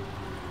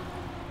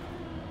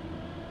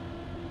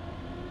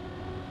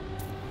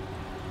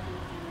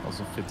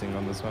 Also fitting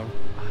on this one.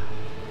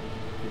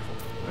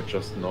 I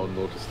just now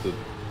noticed it.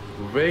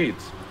 Wait!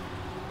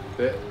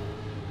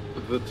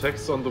 The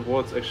text on the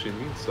walls actually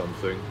means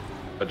something.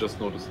 I just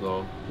noticed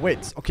now.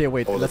 Wait, okay,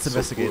 wait, Oh, let's that's so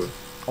investigate.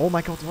 cool. Oh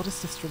my god, what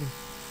is this drilling?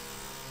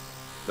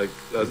 Like,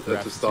 at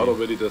the start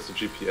already there's a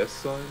GPS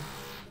sign.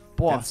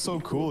 Boah, That's so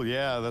cool,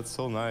 yeah, that's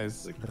so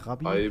nice. Like,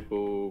 Rabbi?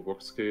 Aibo,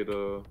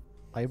 Rockskater,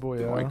 Aibo,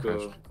 yeah.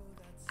 Moika.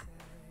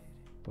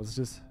 What is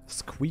this?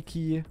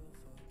 Squeaky.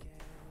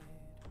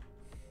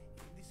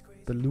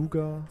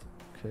 Beluga.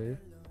 Okay.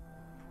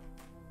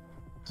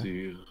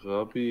 Die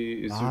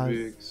Rabbi,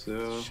 Isuvix,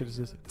 yeah. Shit is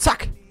this?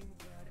 Zack!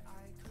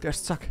 There's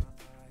Zack.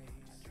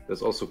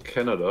 There's also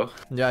Canada,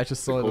 Yeah, I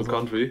just the saw it whole as well.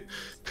 country.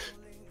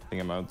 I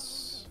think I'm out.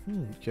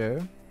 Okay.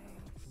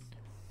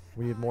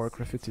 We need more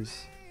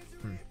graffitis.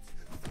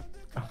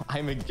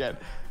 I'm again.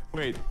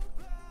 Wait.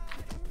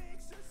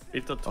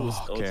 Beta 2 Oh, is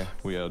out. okay,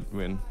 we are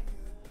win.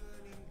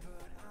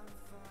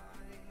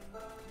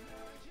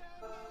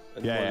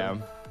 And Yeah, Moller.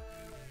 yeah.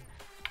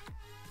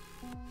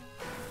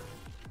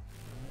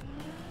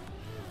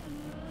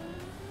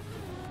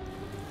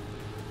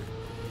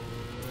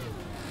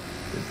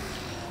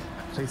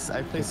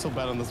 I play so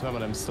bad on this map,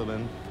 but I'm still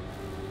in.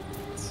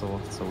 It's so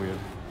weird.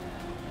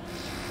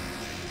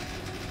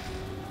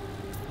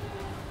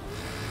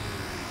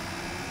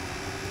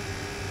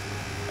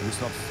 I'm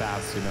just not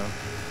fast, you know.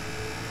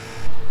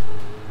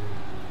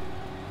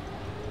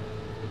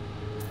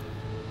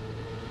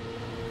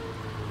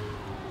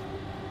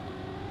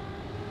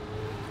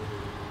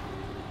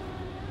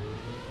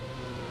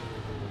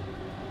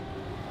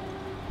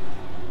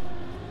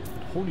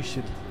 Holy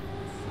shit.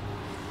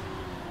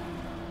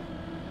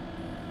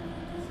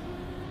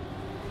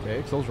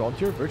 Okay, close round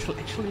here. Virtual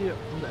actually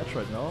on the edge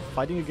right now.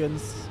 Fighting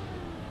against...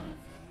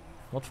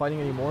 Not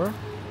fighting anymore.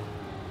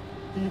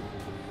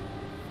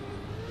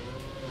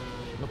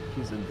 Nope,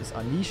 he's in. Is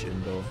Anish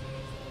in though?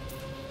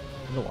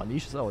 No,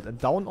 Anish is out. And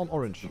down on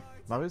orange.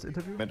 Marius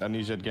interview? Met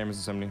Anish at Gamers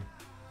Assembly.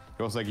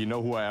 He was like, you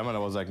know who I am? And I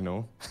was like,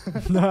 no.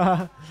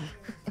 Nah,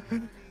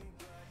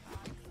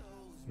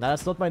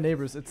 that's not my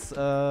neighbors. It's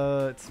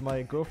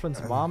my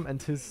girlfriend's mom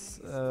and his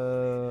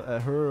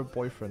her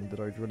boyfriend that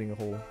are drilling a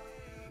hole.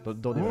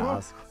 Don't even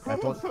ask. I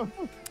thought.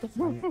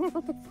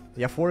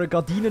 Ja, vor a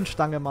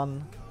Gardinenstange,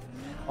 Mann.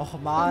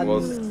 Och man.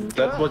 Was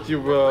that what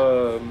you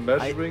were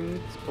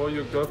measuring for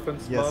your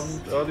girlfriend's Yes.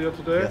 mom earlier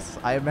today? Yes,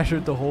 I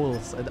measured the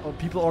holes, and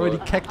people already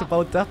cacked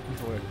about that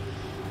before.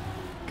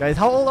 Guys,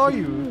 how old are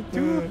you?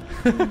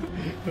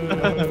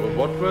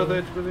 What were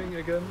they drilling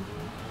again?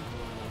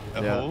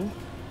 A Yeah. hole?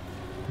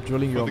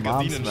 Drilling For your the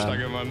mom's, man.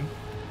 Gardinenstange, man.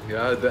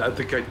 Yeah,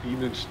 the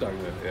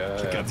Gardinenstange. Yeah,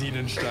 The yeah.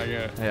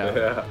 Gardinenstange. Yeah,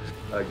 Yeah,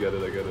 I get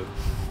it.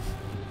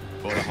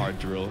 What a hard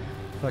drill.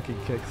 fucking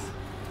kicks.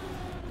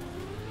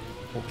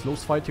 Oh,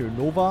 close fight here.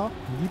 Nova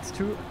needs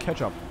to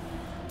catch up.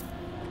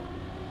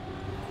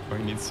 Or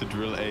he needs to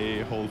drill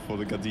a hole for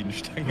the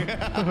Gardinenstange.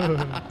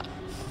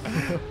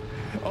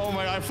 Oh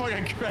my god, I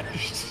fucking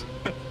crashed.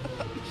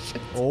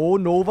 Oh,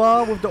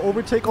 Nova with the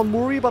overtake on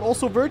Muri, but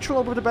also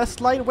Virtual with the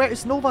best line. Where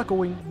is Nova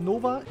going?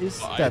 Nova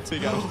is dead.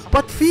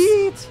 But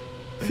feed!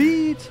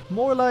 Feed!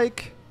 More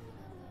like...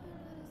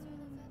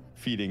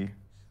 Feeding.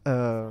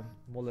 More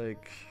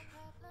like...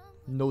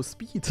 No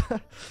speed.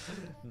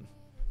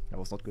 That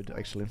was not good,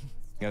 actually.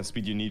 Yeah,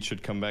 speed you need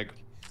should come back.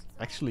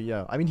 Actually,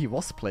 yeah. I mean, he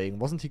was playing.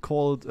 Wasn't he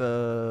called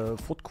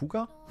Fort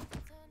Kuga?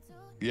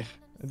 Yeah.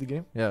 In the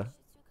game? Yeah.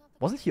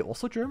 Wasn't he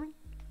also German?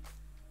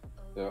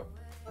 Yeah.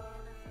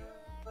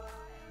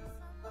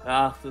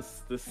 Ah,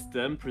 this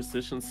damn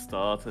precision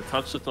start. I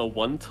touched it now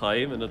one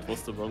time and it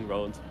was the wrong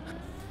round.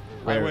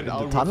 I Where, went in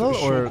out the tunnel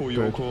with or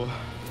Shoko Yoko.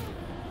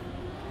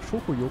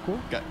 Shoko Yoko?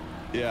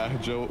 Yeah,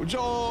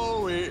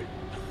 Joey.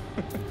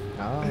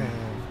 Ah.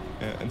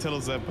 Yeah, and tell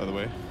us that, by the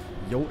way.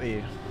 Yo,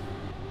 eh.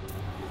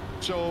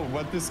 Joe,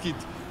 what this kid?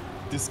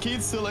 This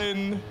kid's still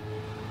in.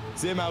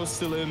 Zemau's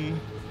still in.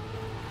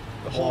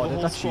 The whole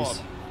Dutchies. squad.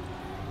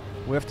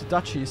 We have the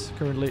Dutchies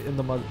currently in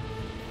the mud.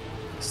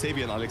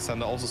 Sabi and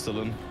Alexander also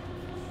still in.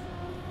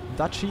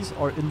 Dutchies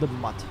are in the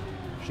mud.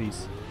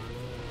 Jeez.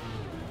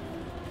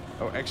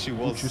 Oh, actually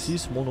was. Did you see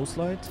small no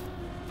slide?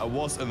 I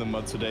was in the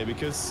mud today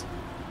because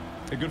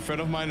a good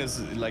friend of mine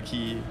is like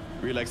he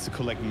really likes to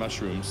collect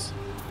mushrooms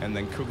and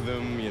then cook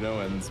them, you know,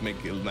 and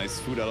make nice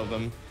food out of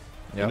them.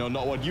 Yeah. You know,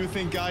 not what you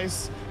think,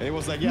 guys. And he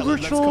was like, yeah,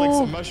 let's collect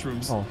some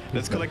mushrooms. Oh,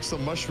 let's collect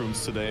some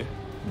mushrooms today.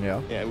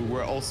 Yeah. Yeah, we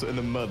were also in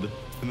the mud.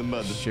 In the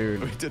mud. Sure.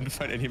 We didn't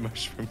find any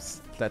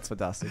mushrooms. That's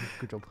fantastic.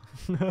 Good job.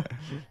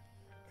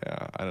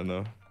 Yeah, I don't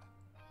know.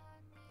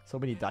 So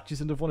many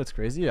Dutchies in the one, it's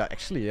crazy. Yeah,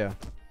 actually, yeah.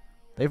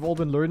 They've all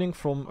been learning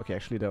from... Okay,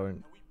 actually,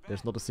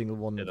 there's not a single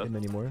one in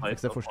anymore,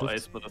 except for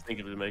Stuft. But I think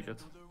it will make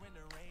it.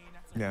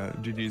 Yeah,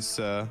 GG's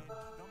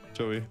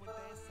Joey.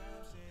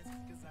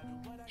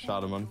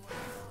 Schade, man.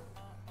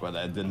 But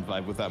I didn't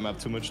vibe with that map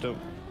too much, though.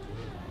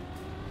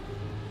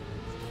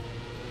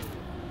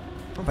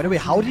 By the way,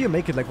 how do you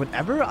make it? Like,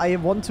 whenever I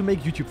want to make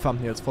YouTube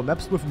thumbnails for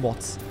maps with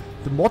mods,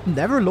 the mod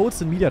never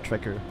loads in Media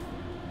Tracker.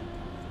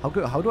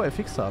 How do I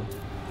fix that?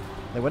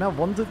 Like, when I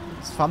want a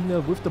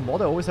thumbnail with the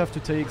mod, I always have to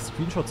take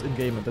screenshots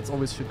in-game, and that's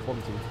always shit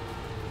quality.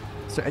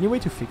 Is there any way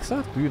to fix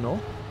that? Do you know?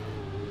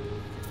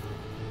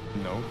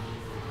 No.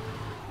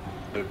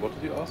 Wait, what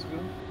did you ask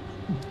again?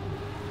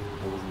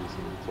 I wasn't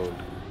listening, sorry.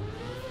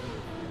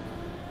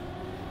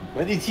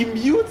 When did he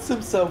mute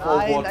himself or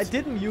what? I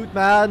didn't mute,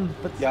 man.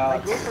 But Yeah, my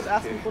girlfriend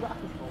asked me okay. for the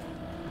Akkuschrauber.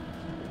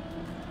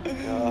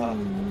 Yeah.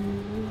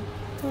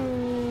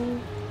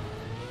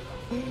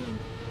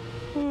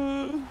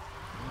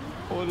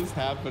 What is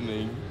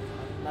happening?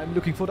 I'm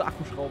looking for the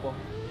Akkuschrauber.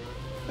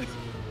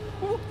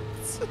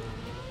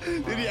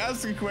 Did he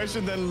ask a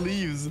question then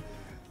leaves?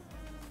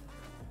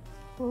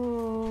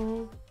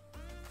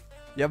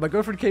 Yeah, my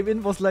girlfriend came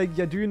in, was like,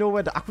 yeah, do you know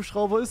where the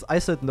Akkuschrauber is? I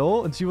said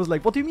no, and she was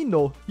like, what do you mean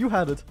no? You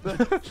had it.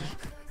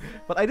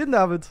 But I didn't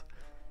have it.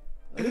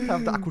 I didn't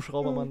have the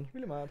Akkuschrauber, man.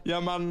 Really mad.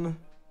 Ja, Mann.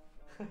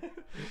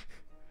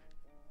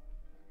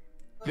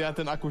 Wer hat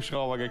den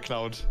Akkuschrauber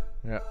geklaut?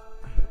 Ja.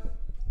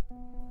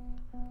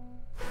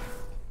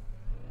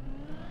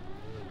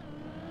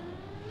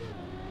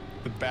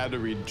 The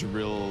battery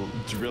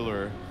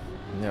driller.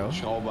 Ja.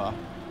 Schrauber.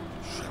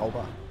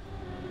 Schrauber.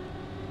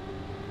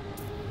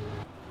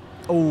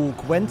 Oh,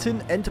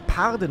 Quentin and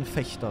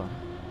Pardenfechter.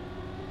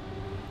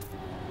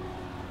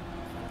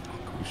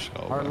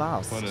 Akkuschrauber. Our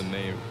last. What a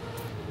name.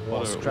 Oh,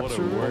 What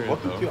a word.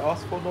 What did you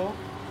ask for now?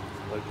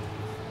 Like,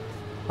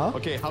 Huh?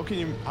 Okay, how can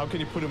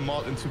you put a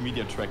mod into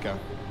Media Tracker?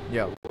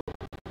 Yeah.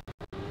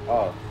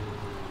 ah.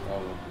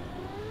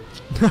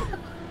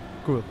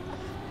 Cool.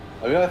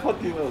 I mean, I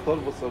thought it was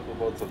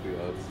about something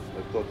else.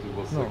 I thought it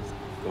was No. like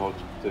how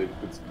to take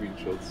good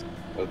screenshots.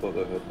 I thought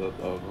I had that,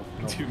 I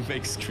don't know. To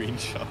make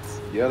screenshots.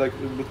 Yeah, like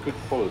with good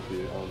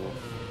quality, I don't know.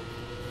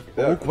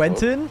 Oh, Yeah,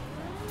 Quentin.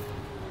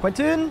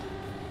 Quentin.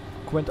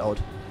 Quent out.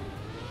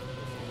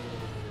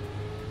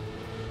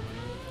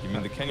 You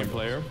mean the Canyon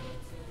player?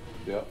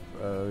 Yeah.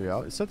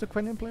 Yeah, is that the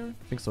Quentin player? I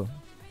think so.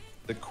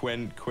 The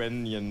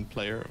Quenyon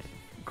player.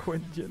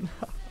 Quentin.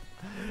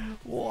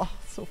 Wow,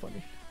 so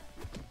funny.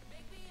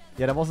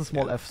 Yeah, that was a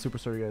small Yeah. F, super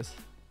sorry guys.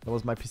 That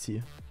was my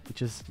PC,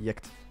 which is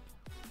yacked.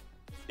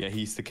 Yeah,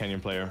 he's the Canyon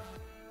player.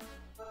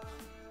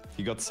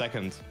 He got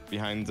second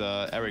behind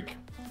Eric.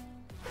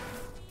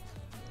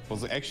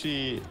 Was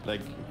actually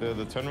like the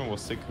tournament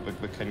was sick, like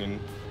the Canyon.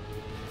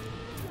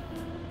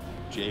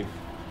 J.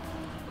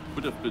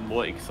 Would have been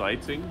more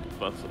exciting,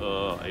 but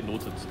I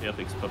noted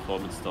Eric's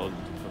performance down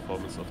into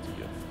performance of the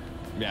year.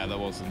 Yeah, that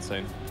was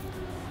insane.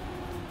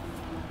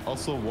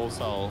 Also,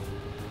 Wosal.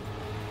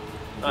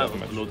 I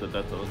noted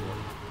that as well.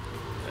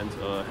 And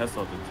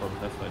Hazard in front of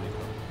Pathfinder.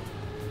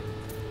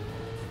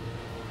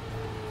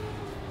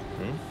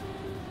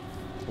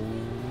 Oh.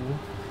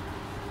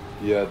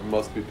 Yeah, it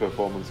must be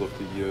performance of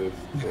the year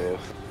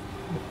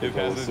If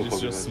I was Hazard is so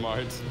just smart.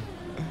 insane.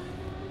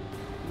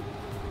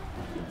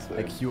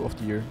 IQ of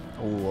the year.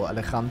 Oh,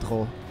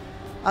 Alejandro.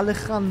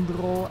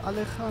 Alejandro.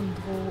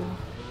 Alejandro.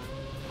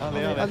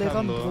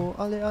 Alejandro.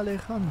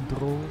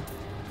 Alejandro.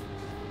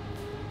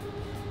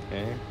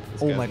 Okay.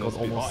 Oh my god,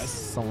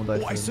 almost someone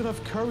died. Oh, I still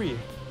have curry.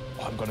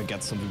 Oh, I'm gonna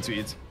get something to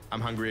eat.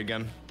 I'm hungry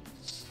again.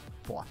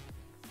 Boah.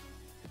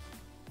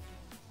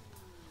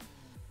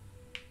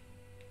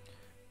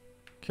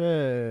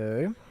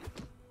 Okay.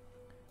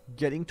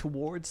 Getting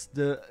towards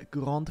the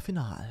grand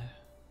finale.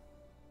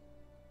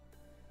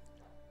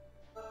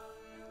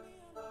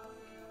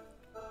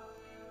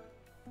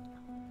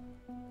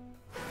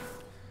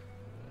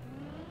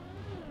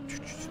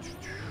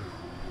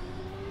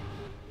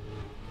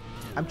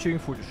 I'm cheering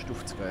for the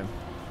Stufts guy.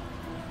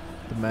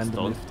 The man,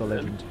 the myth, the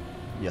legend.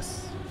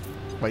 Yes.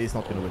 But he's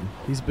not gonna win.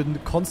 He's been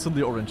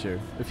constantly orange here.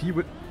 If he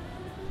would...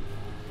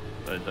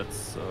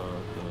 That's the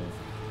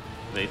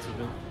way to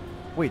win.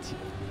 Wait.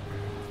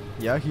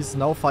 Yeah, he's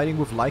now fighting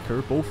with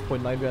Liker, both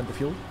 0.9 behind the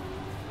field.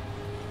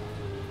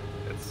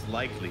 It's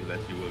likely that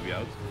he will be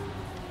out.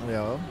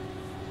 Yeah.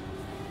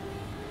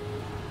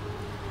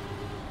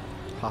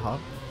 Haha.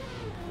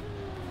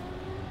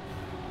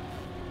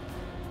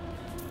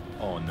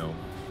 Oh no.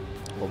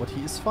 Well, but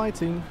he is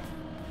fighting.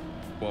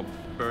 Well,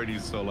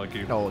 Birdie's so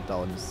lucky. Oh,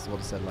 down is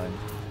what is that line?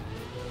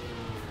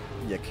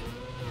 Yuck.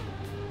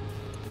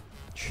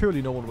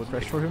 Surely no one will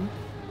crash for him.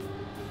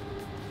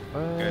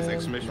 Guys,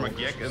 exclamation mark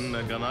Yak in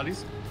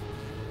Granadis.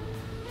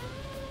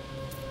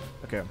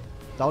 Okay.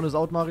 Down is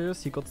out,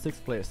 Marius. He got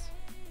 6th place.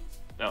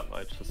 Yeah,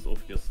 I just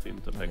opened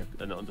stream the back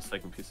on the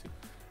second PC.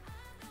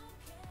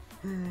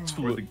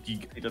 For the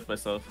geek. I did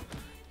myself.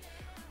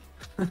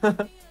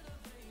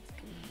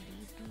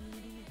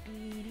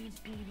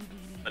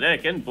 But then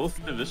again,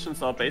 both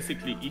divisions are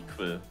basically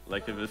equal.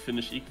 Like they will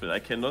finish equal. I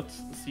cannot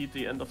see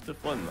the end of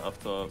Div 1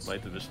 after my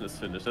division is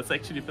finished. That's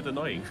actually a bit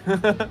annoying.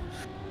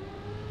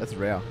 That's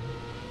rare.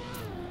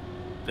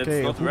 That's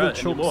okay, not rare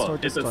anymore.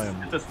 It is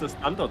the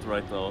standard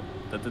right now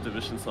that the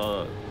divisions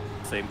are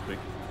same quick.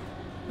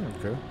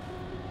 Okay.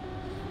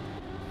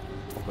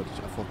 Oh god,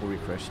 I thought Muri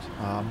crashed.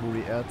 Ah,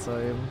 Muri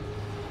airtime.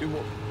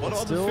 What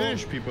are the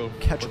Finnish people?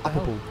 Catch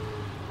upable.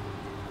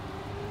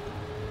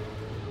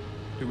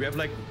 Do we have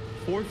like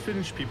 4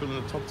 Finnish people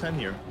in the top 10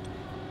 here?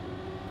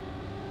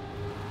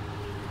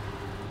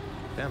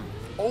 Damn.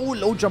 Oh,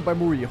 low jump by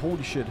Muri.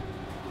 Holy shit.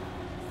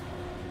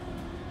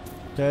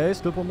 Okay,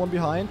 still 1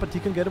 behind, but he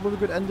can get it with a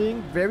good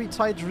ending. Very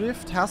tight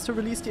drift. Has to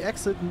release the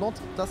exit.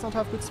 Does not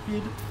have good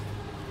speed.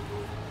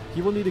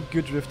 He will need a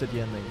good drift at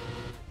the ending.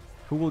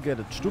 Who will get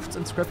it? Stufts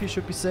and Scrappy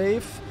should be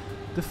safe.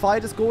 The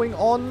fight is going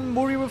on.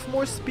 Muri with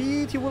more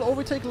speed. He will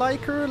overtake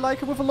Liker.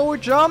 Liker with a lower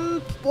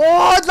jump.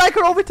 What?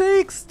 Liker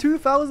overtakes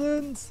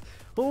 2000s.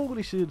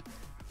 Holy shit.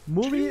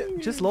 Muri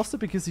just lost it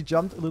because he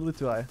jumped a little bit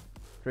too high.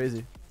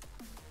 Crazy.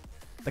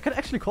 That can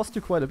actually cost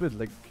you quite a bit.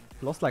 Like,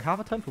 he lost like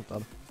half a time from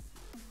that.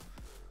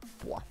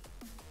 Boah.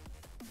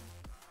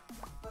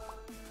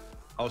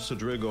 How's the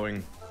drill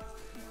going?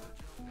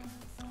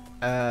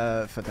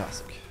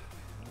 Fantastic.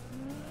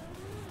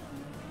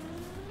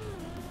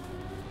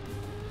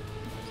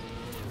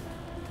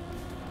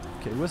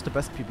 Okay, who has the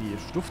best PB?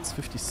 Stufts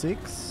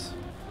 56,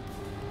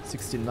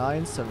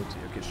 69, 70.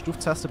 Okay,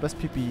 Stufts has the best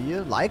PB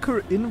here. Liker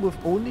in with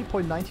only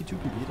 0.92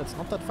 PB. That's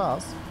not that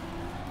fast.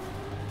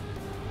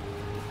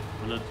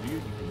 Well, do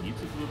you need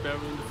to do a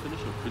barrel in the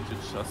finish, or could you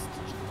just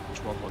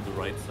drop on the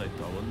right side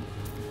down?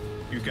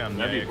 You can,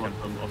 maybe yeah, you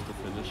can. Off the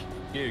finish.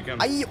 Yeah, you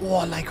can. Aye,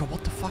 oh, Liker,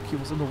 what the fuck? He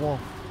was in the wall.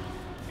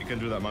 You can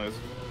do that, Marius.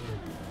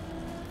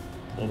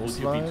 Or would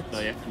you be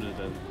diagonal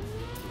then?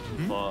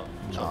 Too far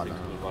jumping to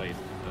the right.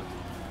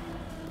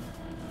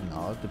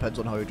 No, it depends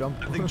on how you jump.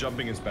 I think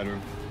jumping is better.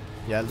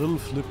 Yeah, a little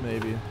flip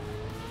maybe.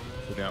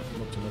 Yeah.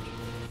 Not too much.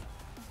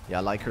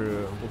 Yeah,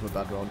 Liker with a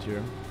bad round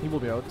here. He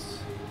will be out.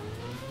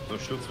 So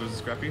Stutz versus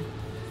Scrappy?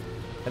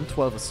 And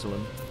 12 is still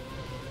in.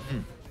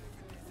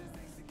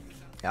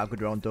 Yeah,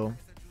 good round though.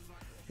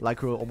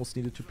 Liker almost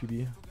needed 2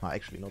 PB.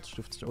 Actually not.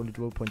 Stutz only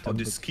drew 0.10. Oh,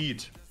 this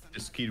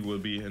Skeet will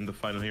be in the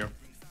final here.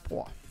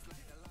 Boah.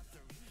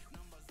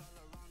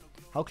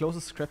 How close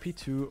is Scrappy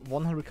to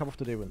 100 Cup of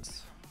the Day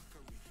wins?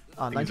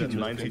 92.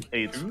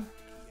 98.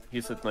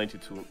 He's at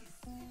 92.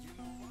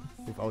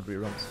 Without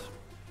reruns.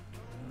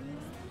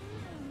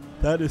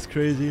 That is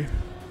crazy.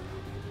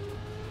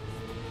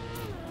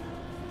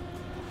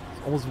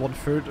 It's almost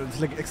 1/3. It's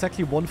like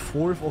exactly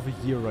 1/4 of a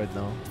year right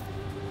now.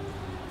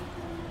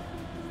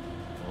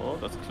 Oh,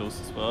 that's close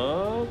as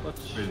well. But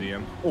Really,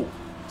 oh,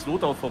 slow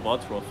down for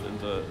Bartroff in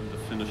the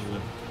finish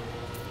flip.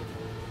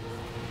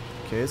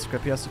 Okay,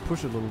 Scrappy has to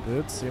push a little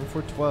bit. Same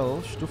for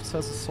 12. Stufts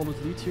has a solid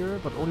lead here,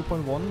 but only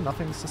 0.1.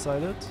 Nothing is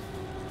decided.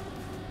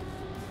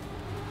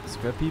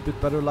 Scrappy,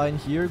 bit better line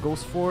here.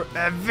 Goes for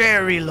a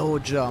very low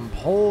jump.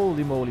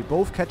 Holy moly.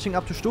 Both catching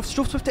up to Stufts.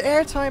 Stufts with the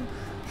airtime.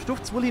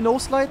 Stufts, will he no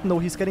slide? No,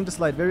 he's getting the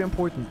slide. Very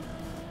important.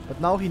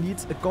 But now he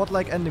needs a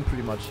godlike ending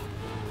pretty much.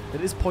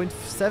 It is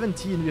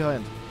 0.17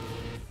 behind.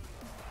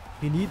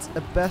 He needs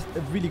a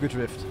really good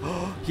drift.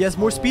 He has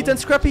more speed than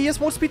Scrappy. He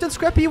has more speed than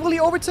Scrappy. Will he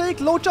overtake?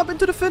 Low jump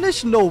into the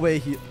finish. No way.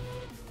 He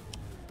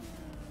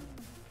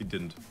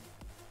didn't.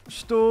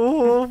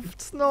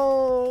 Stufts.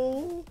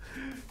 No.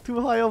 Too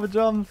high of a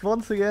jump.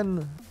 Once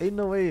again. Ain't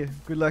no way.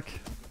 Good luck.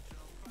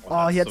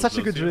 Oh, he had such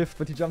a good drift,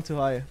 but he jumped too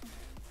high.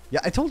 Yeah,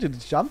 I told you the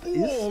jump is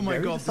Oh my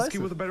very god, decisive. this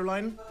kid with a better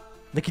line.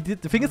 Like he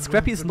did. The thing is,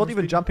 Scrappy is not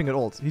even jumping at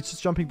all. He's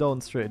just jumping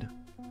down straight.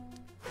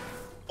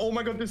 Oh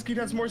my god, this kid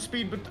has more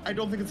speed, but I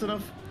don't think it's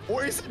enough.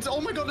 Or is it?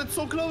 Oh my god, it's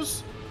so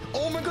close.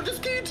 Oh my god, this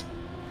kid.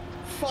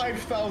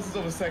 5,000th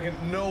of a second.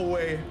 No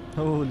way.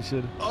 Holy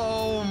shit.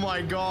 Oh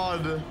my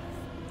god.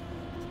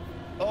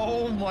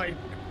 Oh my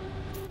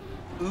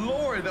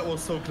lord, that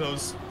was so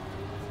close.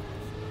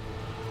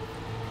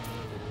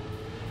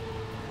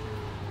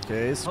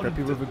 Okay,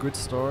 Scrappy with a good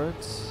start.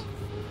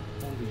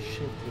 Holy shit,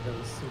 dude, that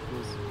was so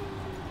close.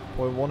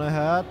 0.1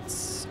 ahead.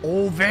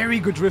 Oh, very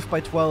good drift by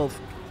 12.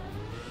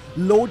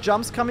 Low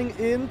jumps coming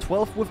in.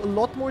 12 with a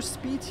lot more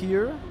speed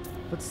here.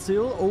 But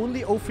still,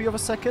 only 0.3 of a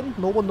second.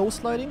 No one no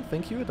sliding.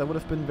 Thank you. That would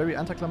have been very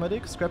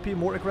anticlimactic. Scrappy,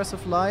 more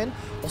aggressive line.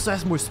 Also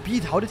has more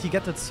speed. How did he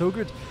get that so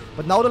good?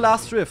 But now the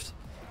last drift.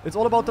 It's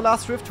all about the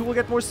last drift. Who will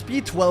get more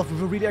speed? 12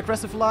 with a really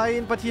aggressive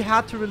line. But he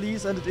had to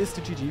release, and it is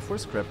the GG for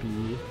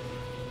Scrappy.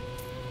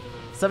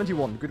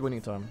 71. Good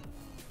winning time.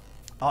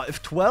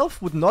 If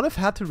 12 would not have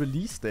had to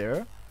release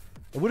there,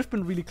 it would have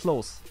been really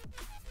close.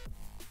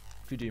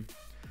 GG.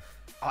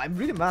 I'm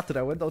really mad that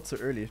I went out so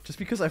early. Just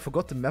because I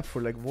forgot the map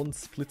for like 1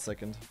 split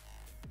second.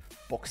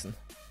 Boxen.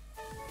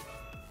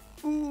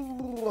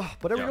 Ooh,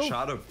 but there we go.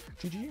 Schade.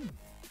 GG.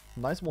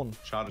 Nice one.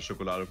 Schade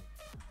Schokolade.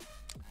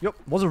 Yep,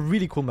 was a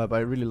really cool map. I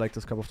really liked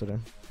this cup of the day.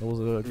 That was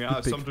a good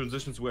pick. Some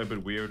transitions were a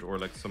bit weird, or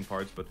like some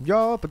parts, but...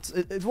 Yeah, but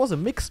it was a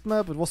mixed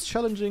map. It was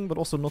challenging, but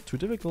also not too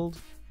difficult.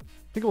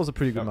 I think it was a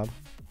pretty good map.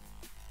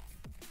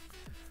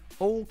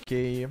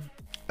 Okay.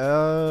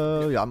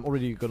 Yeah, I'm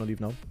already gonna leave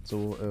now. So,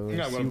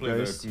 yeah, see I'm you gonna play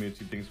guys. the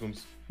community things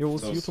rooms. Yo,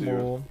 see you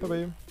tomorrow. Bye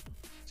bye.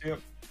 See ya.